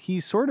fact, he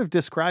sort of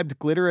described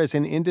glitter as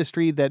an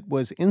industry that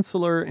was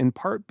insular in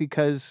part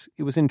because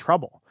it was in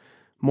trouble.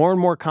 More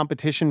and more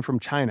competition from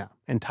China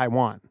and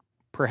Taiwan,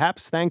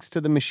 perhaps thanks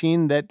to the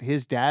machine that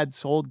his dad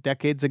sold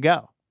decades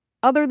ago.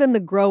 Other than the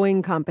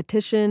growing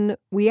competition,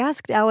 we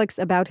asked Alex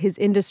about his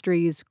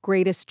industry's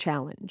greatest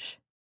challenge.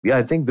 Yeah,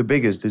 I think the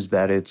biggest is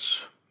that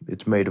it's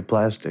made of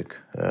plastic.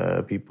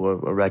 People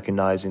are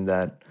recognizing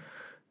that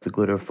the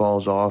glitter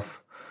falls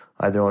off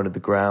either onto the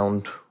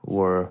ground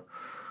or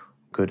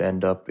could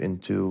end up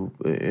into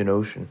an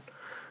ocean.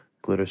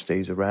 Glitter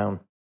stays around.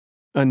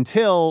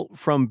 Until,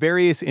 from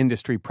various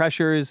industry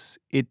pressures,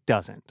 it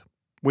doesn't.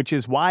 Which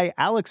is why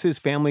Alex's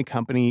family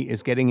company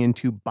is getting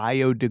into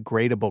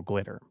biodegradable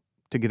glitter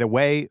to get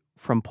away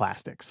from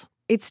plastics.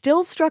 It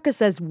still struck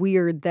us as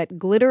weird that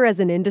glitter as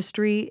an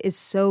industry is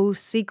so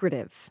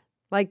secretive.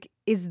 Like,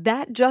 is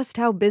that just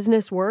how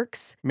business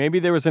works? Maybe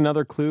there was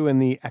another clue in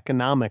the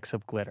economics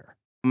of glitter.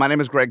 My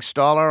name is Greg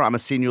Stoller. I'm a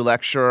senior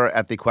lecturer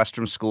at the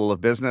Questrom School of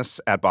Business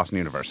at Boston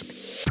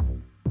University.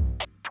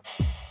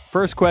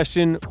 First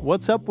question,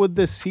 what's up with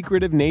the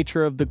secretive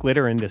nature of the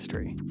glitter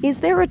industry? Is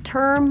there a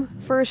term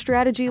for a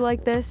strategy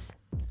like this?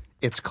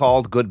 It's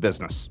called good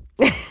business.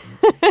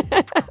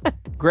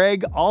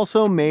 Greg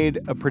also made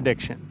a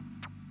prediction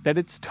that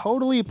it's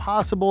totally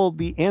possible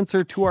the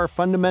answer to our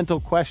fundamental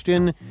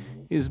question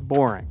is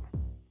boring.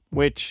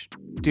 Which,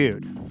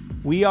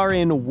 dude, we are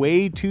in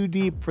way too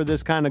deep for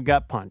this kind of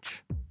gut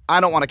punch.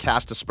 I don't want to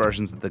cast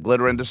aspersions at the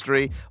glitter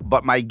industry,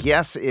 but my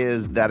guess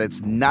is that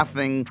it's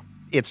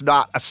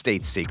not a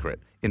state secret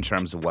in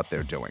terms of what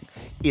they're doing.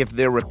 If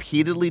they're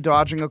repeatedly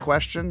dodging a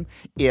question,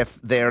 if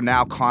they're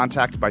now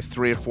contacted by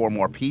 3 or 4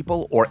 more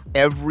people, or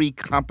every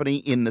company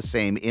in the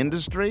same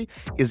industry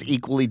is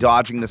equally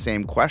dodging the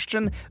same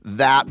question,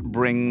 that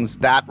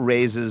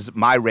raises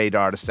my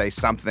radar to say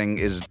something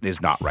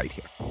is not right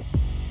here.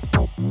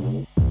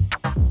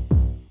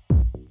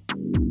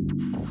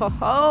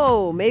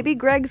 Ho-ho, maybe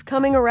Greg's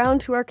coming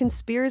around to our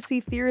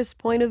conspiracy theorist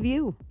point of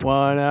view.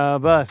 One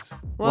of us.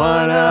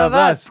 One of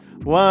us.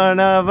 One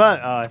of us.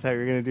 Oh, I thought you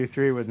were going to do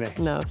 3 with me.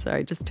 No,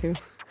 sorry, just 2.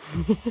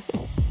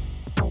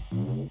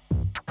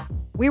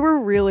 We were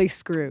really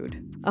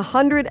screwed.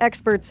 100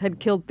 experts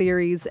had killed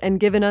theories and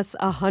given us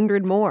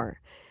 100 more.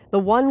 The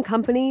one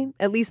company,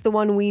 at least the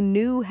one we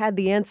knew had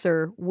the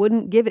answer,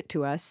 wouldn't give it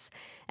to us.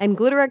 And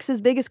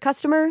GlitterX's biggest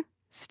customer,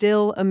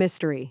 still a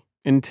mystery.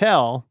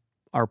 Until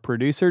our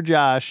producer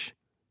Josh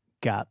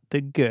got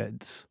the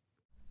goods.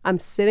 I'm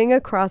sitting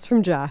across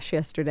from Josh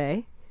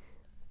yesterday.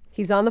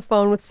 He's on the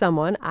phone with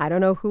someone. I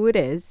don't know who it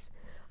is.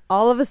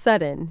 All of a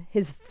sudden,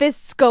 his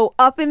fists go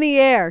up in the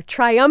air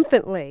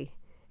triumphantly.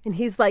 And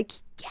he's like,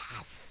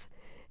 yes.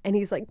 And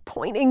he's like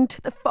pointing to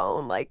the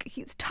phone like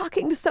he's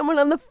talking to someone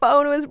on the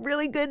phone who has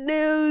really good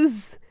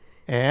news.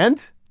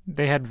 And?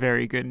 They had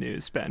very good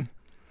news, Ben.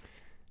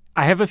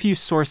 I have a few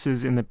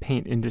sources in the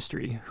paint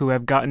industry who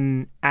have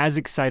gotten as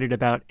excited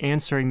about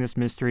answering this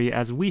mystery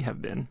as we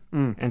have been.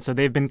 And so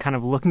they've been kind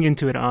of looking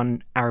into it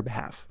on our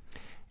behalf.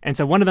 And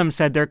so one of them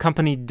said their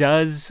company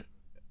does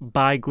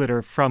buy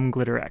glitter from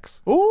GlitterX.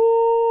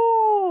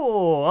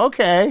 Ooh,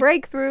 okay.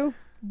 Breakthrough.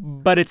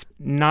 But it's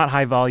not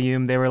high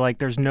volume. They were like,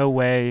 there's no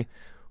way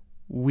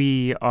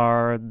we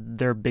are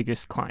their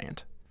biggest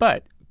client.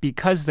 But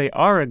because they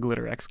are a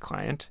GlitterX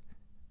client,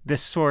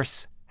 this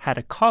source had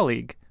a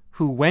colleague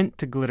who went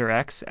to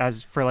GlitterX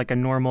as for like a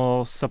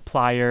normal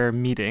supplier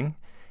meeting,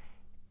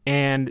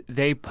 and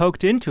they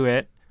poked into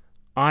it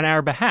on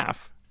our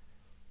behalf.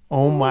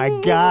 Oh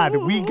my God,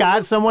 we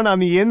got someone on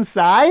the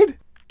inside?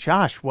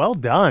 Josh, well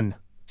done.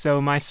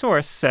 So my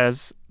source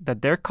says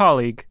that their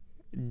colleague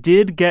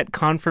did get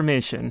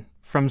confirmation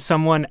from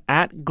someone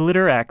at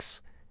GlitterX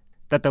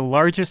that the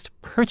largest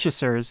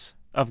purchasers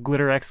of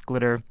GlitterX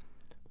glitter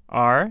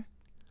are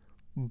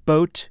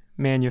boat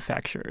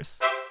manufacturers.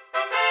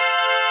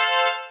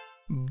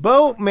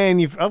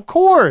 Of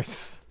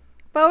course.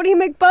 Bodie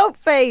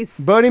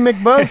McBoatface. Bodie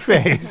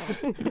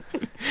McBoatface.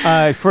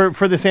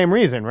 For the same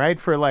reason, right?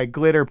 For like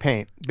glitter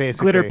paint,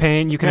 basically. Glitter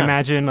paint, you can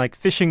imagine like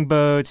fishing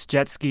boats,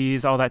 jet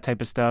skis, all that type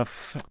of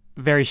stuff.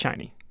 Very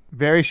shiny.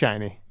 Very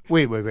shiny.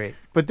 Wait.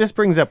 But this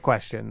brings up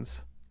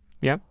questions.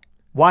 Yep.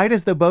 Why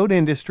does the boat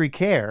industry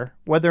care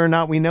whether or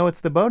not we know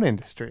it's the boat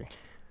industry?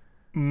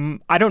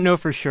 I don't know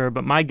for sure,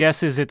 but my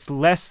guess is it's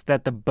less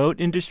that the boat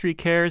industry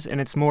cares,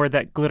 and it's more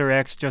that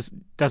GlitterX just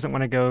doesn't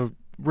want to go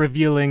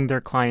revealing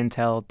their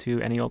clientele to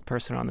any old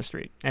person on the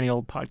street, any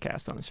old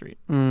podcast on the street.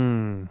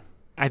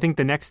 I think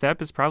the next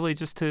step is probably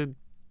just to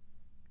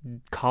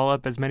call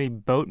up as many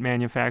boat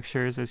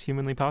manufacturers as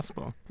humanly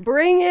possible.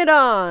 Bring it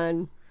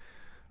on.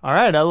 All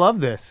right, I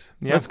love this.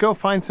 Yeah. Let's go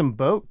find some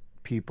boat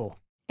people.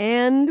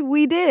 And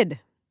we did.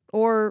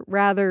 Or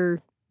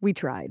rather, we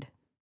tried.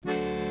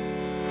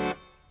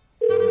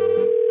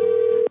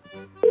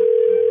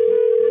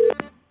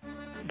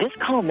 This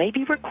call may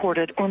be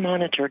recorded or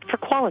monitored for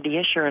quality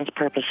assurance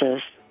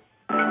purposes.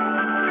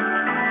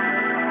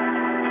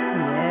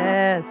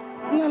 Yes.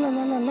 La la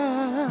la la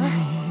la.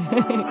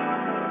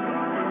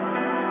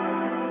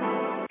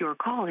 Your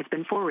call has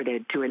been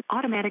forwarded to an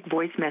automatic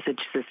voice message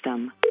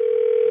system.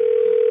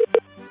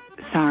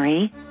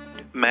 Sorry.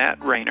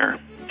 Matt Rayner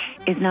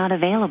Is not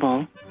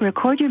available.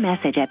 Record your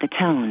message at the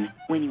tone.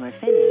 When you are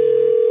finished.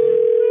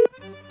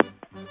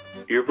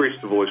 You've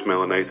reached the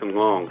voicemail of Nathan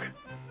Long.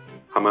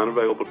 I'm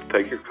unavailable to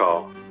take your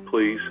call.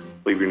 Please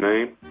leave your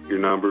name, your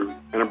number,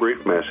 and a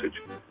brief message.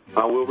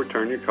 I will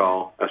return your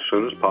call as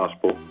soon as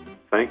possible.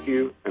 Thank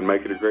you, and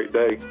make it a great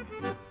day.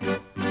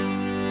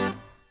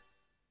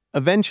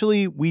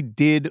 Eventually, we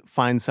did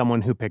find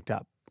someone who picked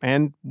up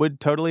and would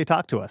totally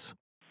talk to us.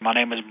 My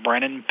name is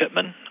Brandon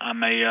Pittman.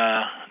 I'm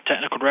a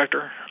technical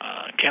director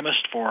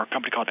chemist for a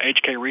company called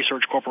HK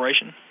Research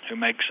Corporation, who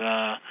makes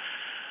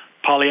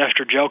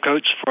polyester gel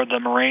coats for the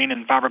marine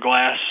and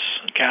fiberglass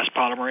and cast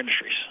polymer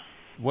industries.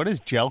 What is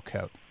gel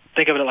coat?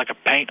 Think of it like a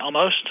paint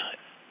almost.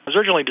 It was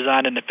originally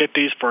designed in the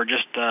 50s for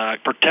just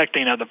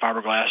protecting of the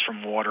fiberglass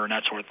from water and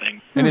that sort of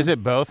thing. And is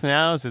it both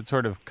now? Is it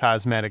sort of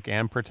cosmetic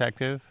and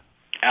protective?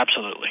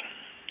 Absolutely.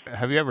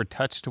 Have you ever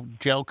touched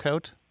gel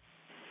coat?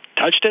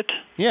 Touched it?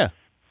 Yeah.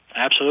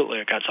 Absolutely.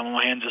 I got some on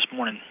my hands this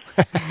morning.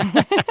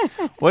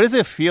 What does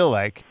it feel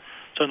like?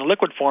 So in the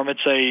liquid form,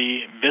 it's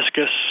a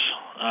viscous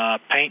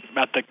paint,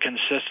 about the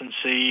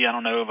consistency, I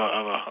don't know, of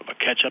a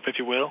ketchup, if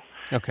you will.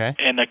 Okay.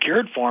 In the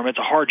cured form, it's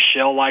a hard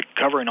shell-like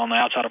covering on the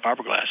outside of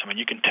fiberglass. I mean,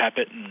 you can tap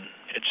it, and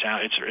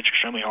it's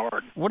extremely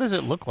hard. What does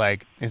it look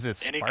like? Is it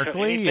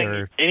sparkly?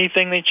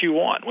 Anything that you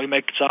want. We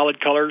make solid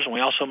colors, and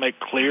we also make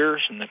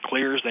clears, and the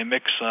clears they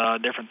mix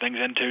different things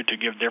into to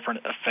give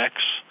different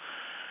effects,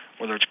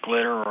 whether it's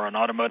glitter or an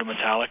automotive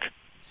metallic.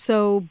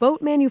 So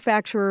boat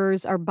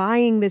manufacturers are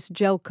buying this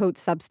gel coat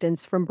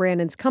substance from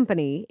Brandon's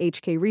company,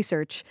 HK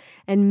Research,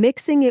 and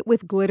mixing it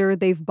with glitter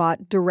they've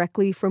bought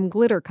directly from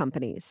glitter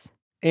companies.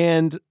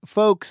 And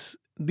folks,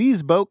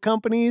 these boat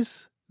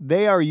companies,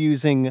 they are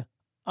using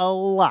a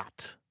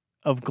lot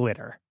of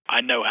glitter. I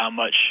know how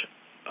much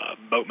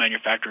boat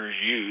manufacturers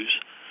use,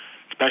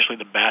 especially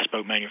the bass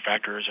boat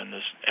manufacturers. And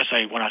this,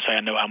 when I say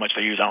I know how much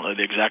they use, I don't know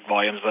the exact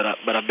volumes,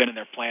 but I've been in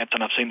their plants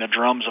and I've seen the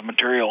drums of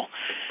material.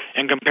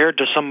 And compared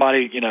to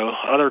somebody,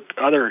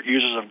 other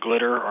users of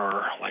glitter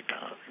are like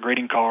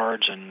greeting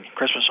cards and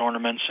Christmas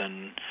ornaments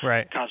and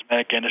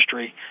cosmetic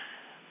industry,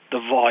 the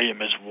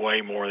volume is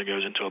way more than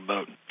goes into a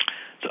boat.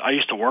 So I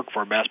used to work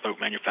for a bass boat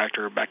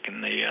manufacturer back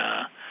in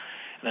the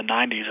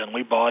 90s, and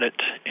we bought it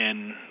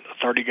in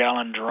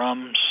 30-gallon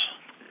drums,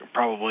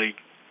 probably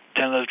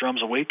 10 of those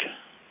drums a week.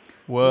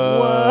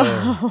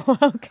 Whoa.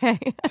 Okay.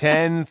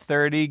 10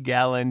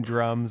 30-gallon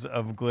drums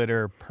of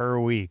glitter per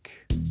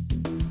week.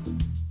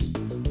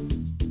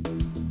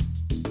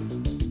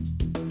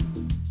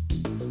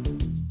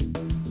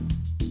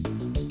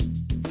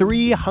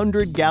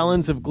 $300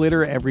 gallons of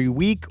glitter every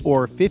week,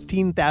 or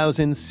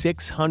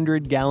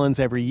 15,600 gallons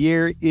every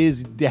year,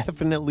 is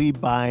definitely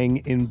buying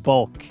in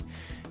bulk.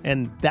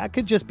 And that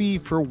could just be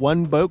for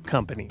one boat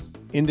company.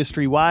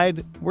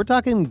 Industry-wide, we're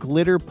talking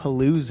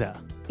Glitterpalooza.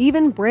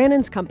 Even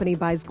Brandon's company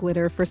buys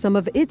glitter for some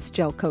of its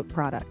gel coat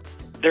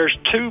products. There's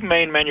two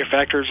main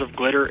manufacturers of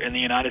glitter in the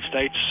United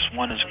States.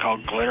 One is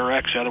called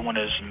Glitterex. The other one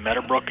is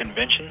Meadowbrook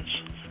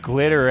Inventions.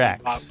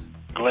 Glitterex.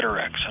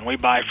 Glitterex, and we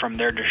buy from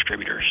their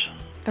distributors.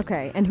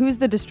 Okay, and who's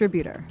the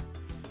distributor?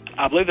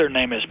 I believe their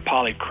name is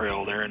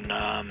Polycryl. They're in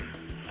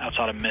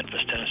outside of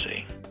Memphis,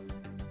 Tennessee.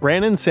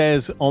 Brandon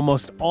says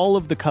almost all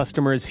of the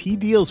customers he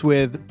deals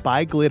with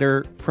buy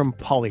glitter from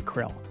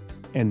Polycryl.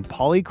 And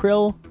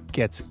Polycryl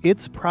gets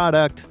its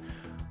product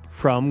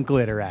from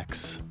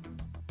Glitterex.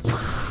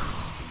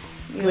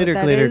 Glitter,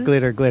 glitter,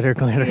 glitter,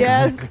 glitter.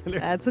 Yes, glitter.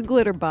 That's a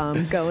glitter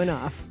bomb going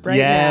off right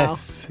now.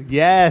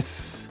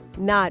 Yes.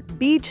 Not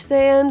beach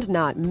sand,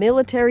 not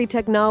military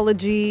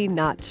technology,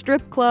 not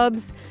strip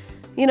clubs.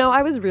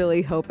 I was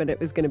really hoping it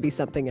was going to be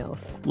something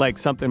else. Like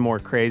something more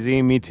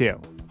crazy? Me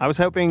too. I was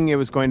hoping it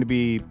was going to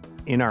be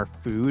in our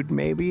food,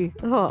 maybe.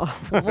 Oh,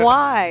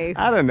 why?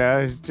 I don't know.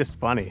 It's just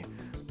funny.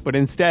 But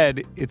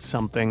instead, it's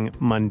something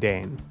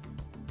mundane.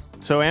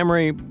 So,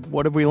 Amory,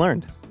 what have we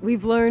learned?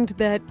 We've learned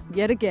that,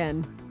 yet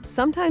again,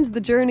 sometimes the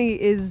journey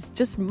is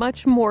just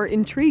much more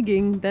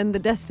intriguing than the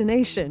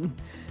destination.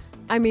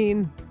 I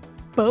mean,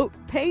 boat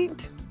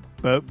paint?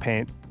 Boat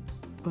paint.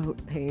 Boat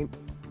paint.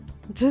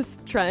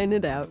 Just trying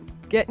it out.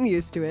 Getting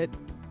used to it.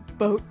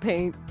 Boat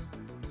paint.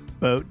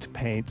 Boat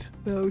paint.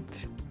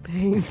 Boat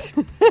paint.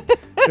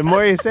 The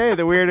more you say it,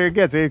 the weirder it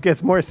gets. It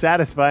gets more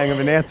satisfying of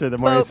an answer the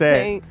more you say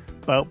paint.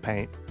 it. Boat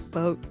paint.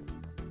 Boat.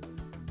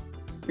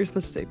 You're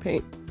supposed to say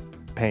paint.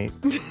 Paint.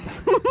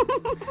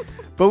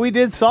 But we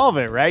did solve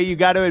it, right? You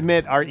got to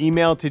admit, our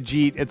email to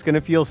Jeet, it's going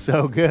to feel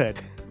so good.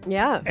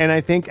 Yeah. And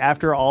I think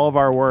after all of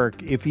our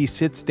work, if he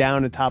sits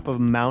down atop of a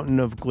mountain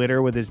of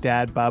glitter with his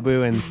dad,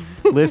 Babu, and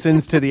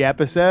listens to the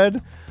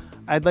episode,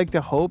 I'd like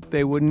to hope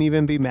they wouldn't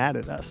even be mad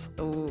at us.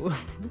 Oh,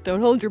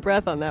 don't hold your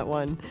breath on that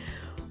one.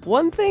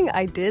 One thing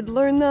I did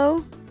learn,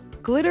 though,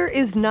 glitter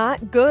is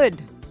not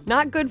good.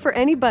 Not good for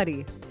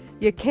anybody.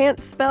 You can't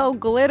spell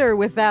glitter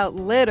without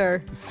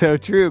litter. So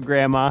true,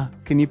 Grandma.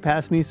 Can you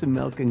pass me some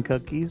milk and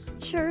cookies?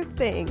 Sure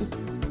thing.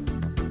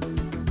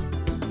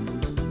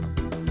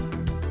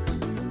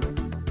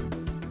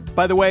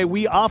 By the way,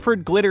 we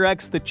offered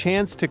Glitterex the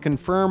chance to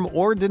confirm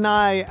or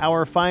deny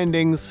our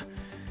findings.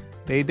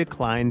 They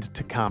declined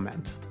to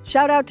comment.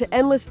 Shout out to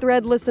Endless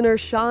Thread listener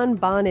Sean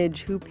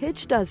Bonnage, who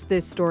pitched us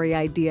this story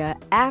idea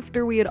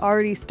after we had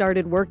already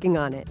started working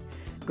on it.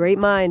 Great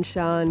minds,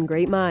 Sean,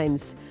 great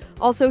minds.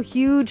 Also,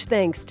 huge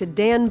thanks to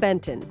Dan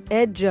Benton,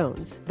 Ed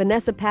Jones,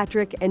 Vanessa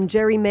Patrick, and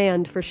Jerry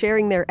Mand for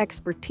sharing their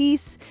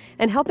expertise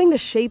and helping to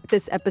shape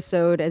this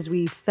episode as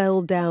we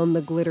fell down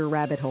the glitter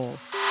rabbit hole.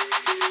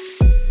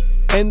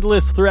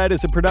 Endless Thread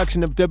is a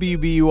production of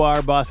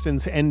WBUR,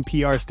 Boston's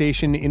NPR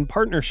station, in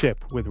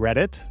partnership with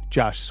Reddit.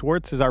 Josh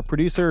Swartz is our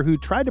producer who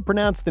tried to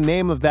pronounce the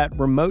name of that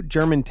remote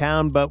German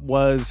town but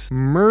was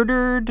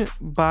murdered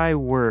by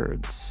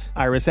words.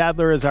 Iris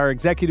Adler is our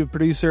executive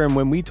producer, and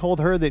when we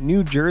told her that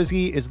New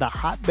Jersey is the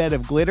hotbed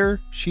of glitter,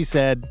 she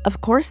said,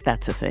 "Of course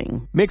that's a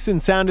thing." Mix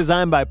and sound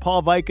design by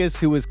Paul Vikas,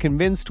 who was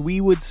convinced we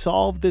would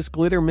solve this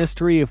glitter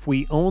mystery if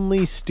we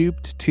only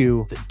stooped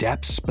to the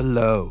depths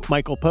below.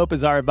 Michael Pope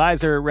is our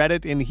advisor at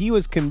Reddit, and he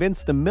was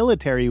convinced the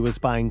military was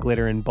buying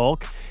glitter in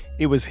bulk.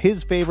 It was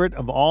his favorite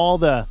of all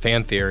the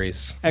fan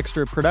theories.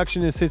 Extra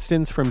production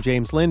assistance from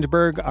James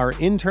Lindberg. Our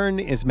intern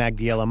is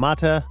Magdiela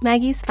Mata.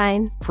 Maggie's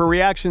fine. For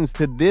reactions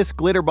to this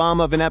glitter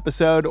bomb of an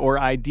episode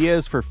or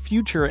ideas for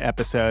future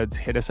episodes,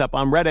 hit us up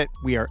on Reddit.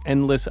 We are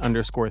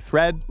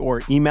endless_thread,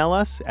 or email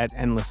us at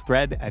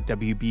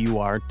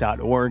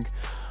endlessthread@wbur.org.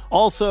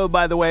 Also,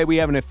 by the way, we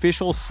have an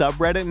official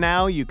subreddit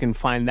now. You can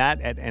find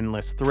that at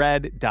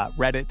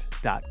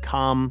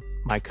endlessthread.reddit.com.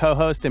 My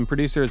co-host and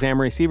producer is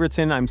Amory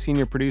Sievertson. I'm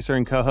senior producer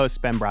and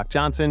co-host Ben Brock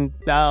Johnson.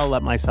 I'll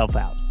let myself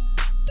out.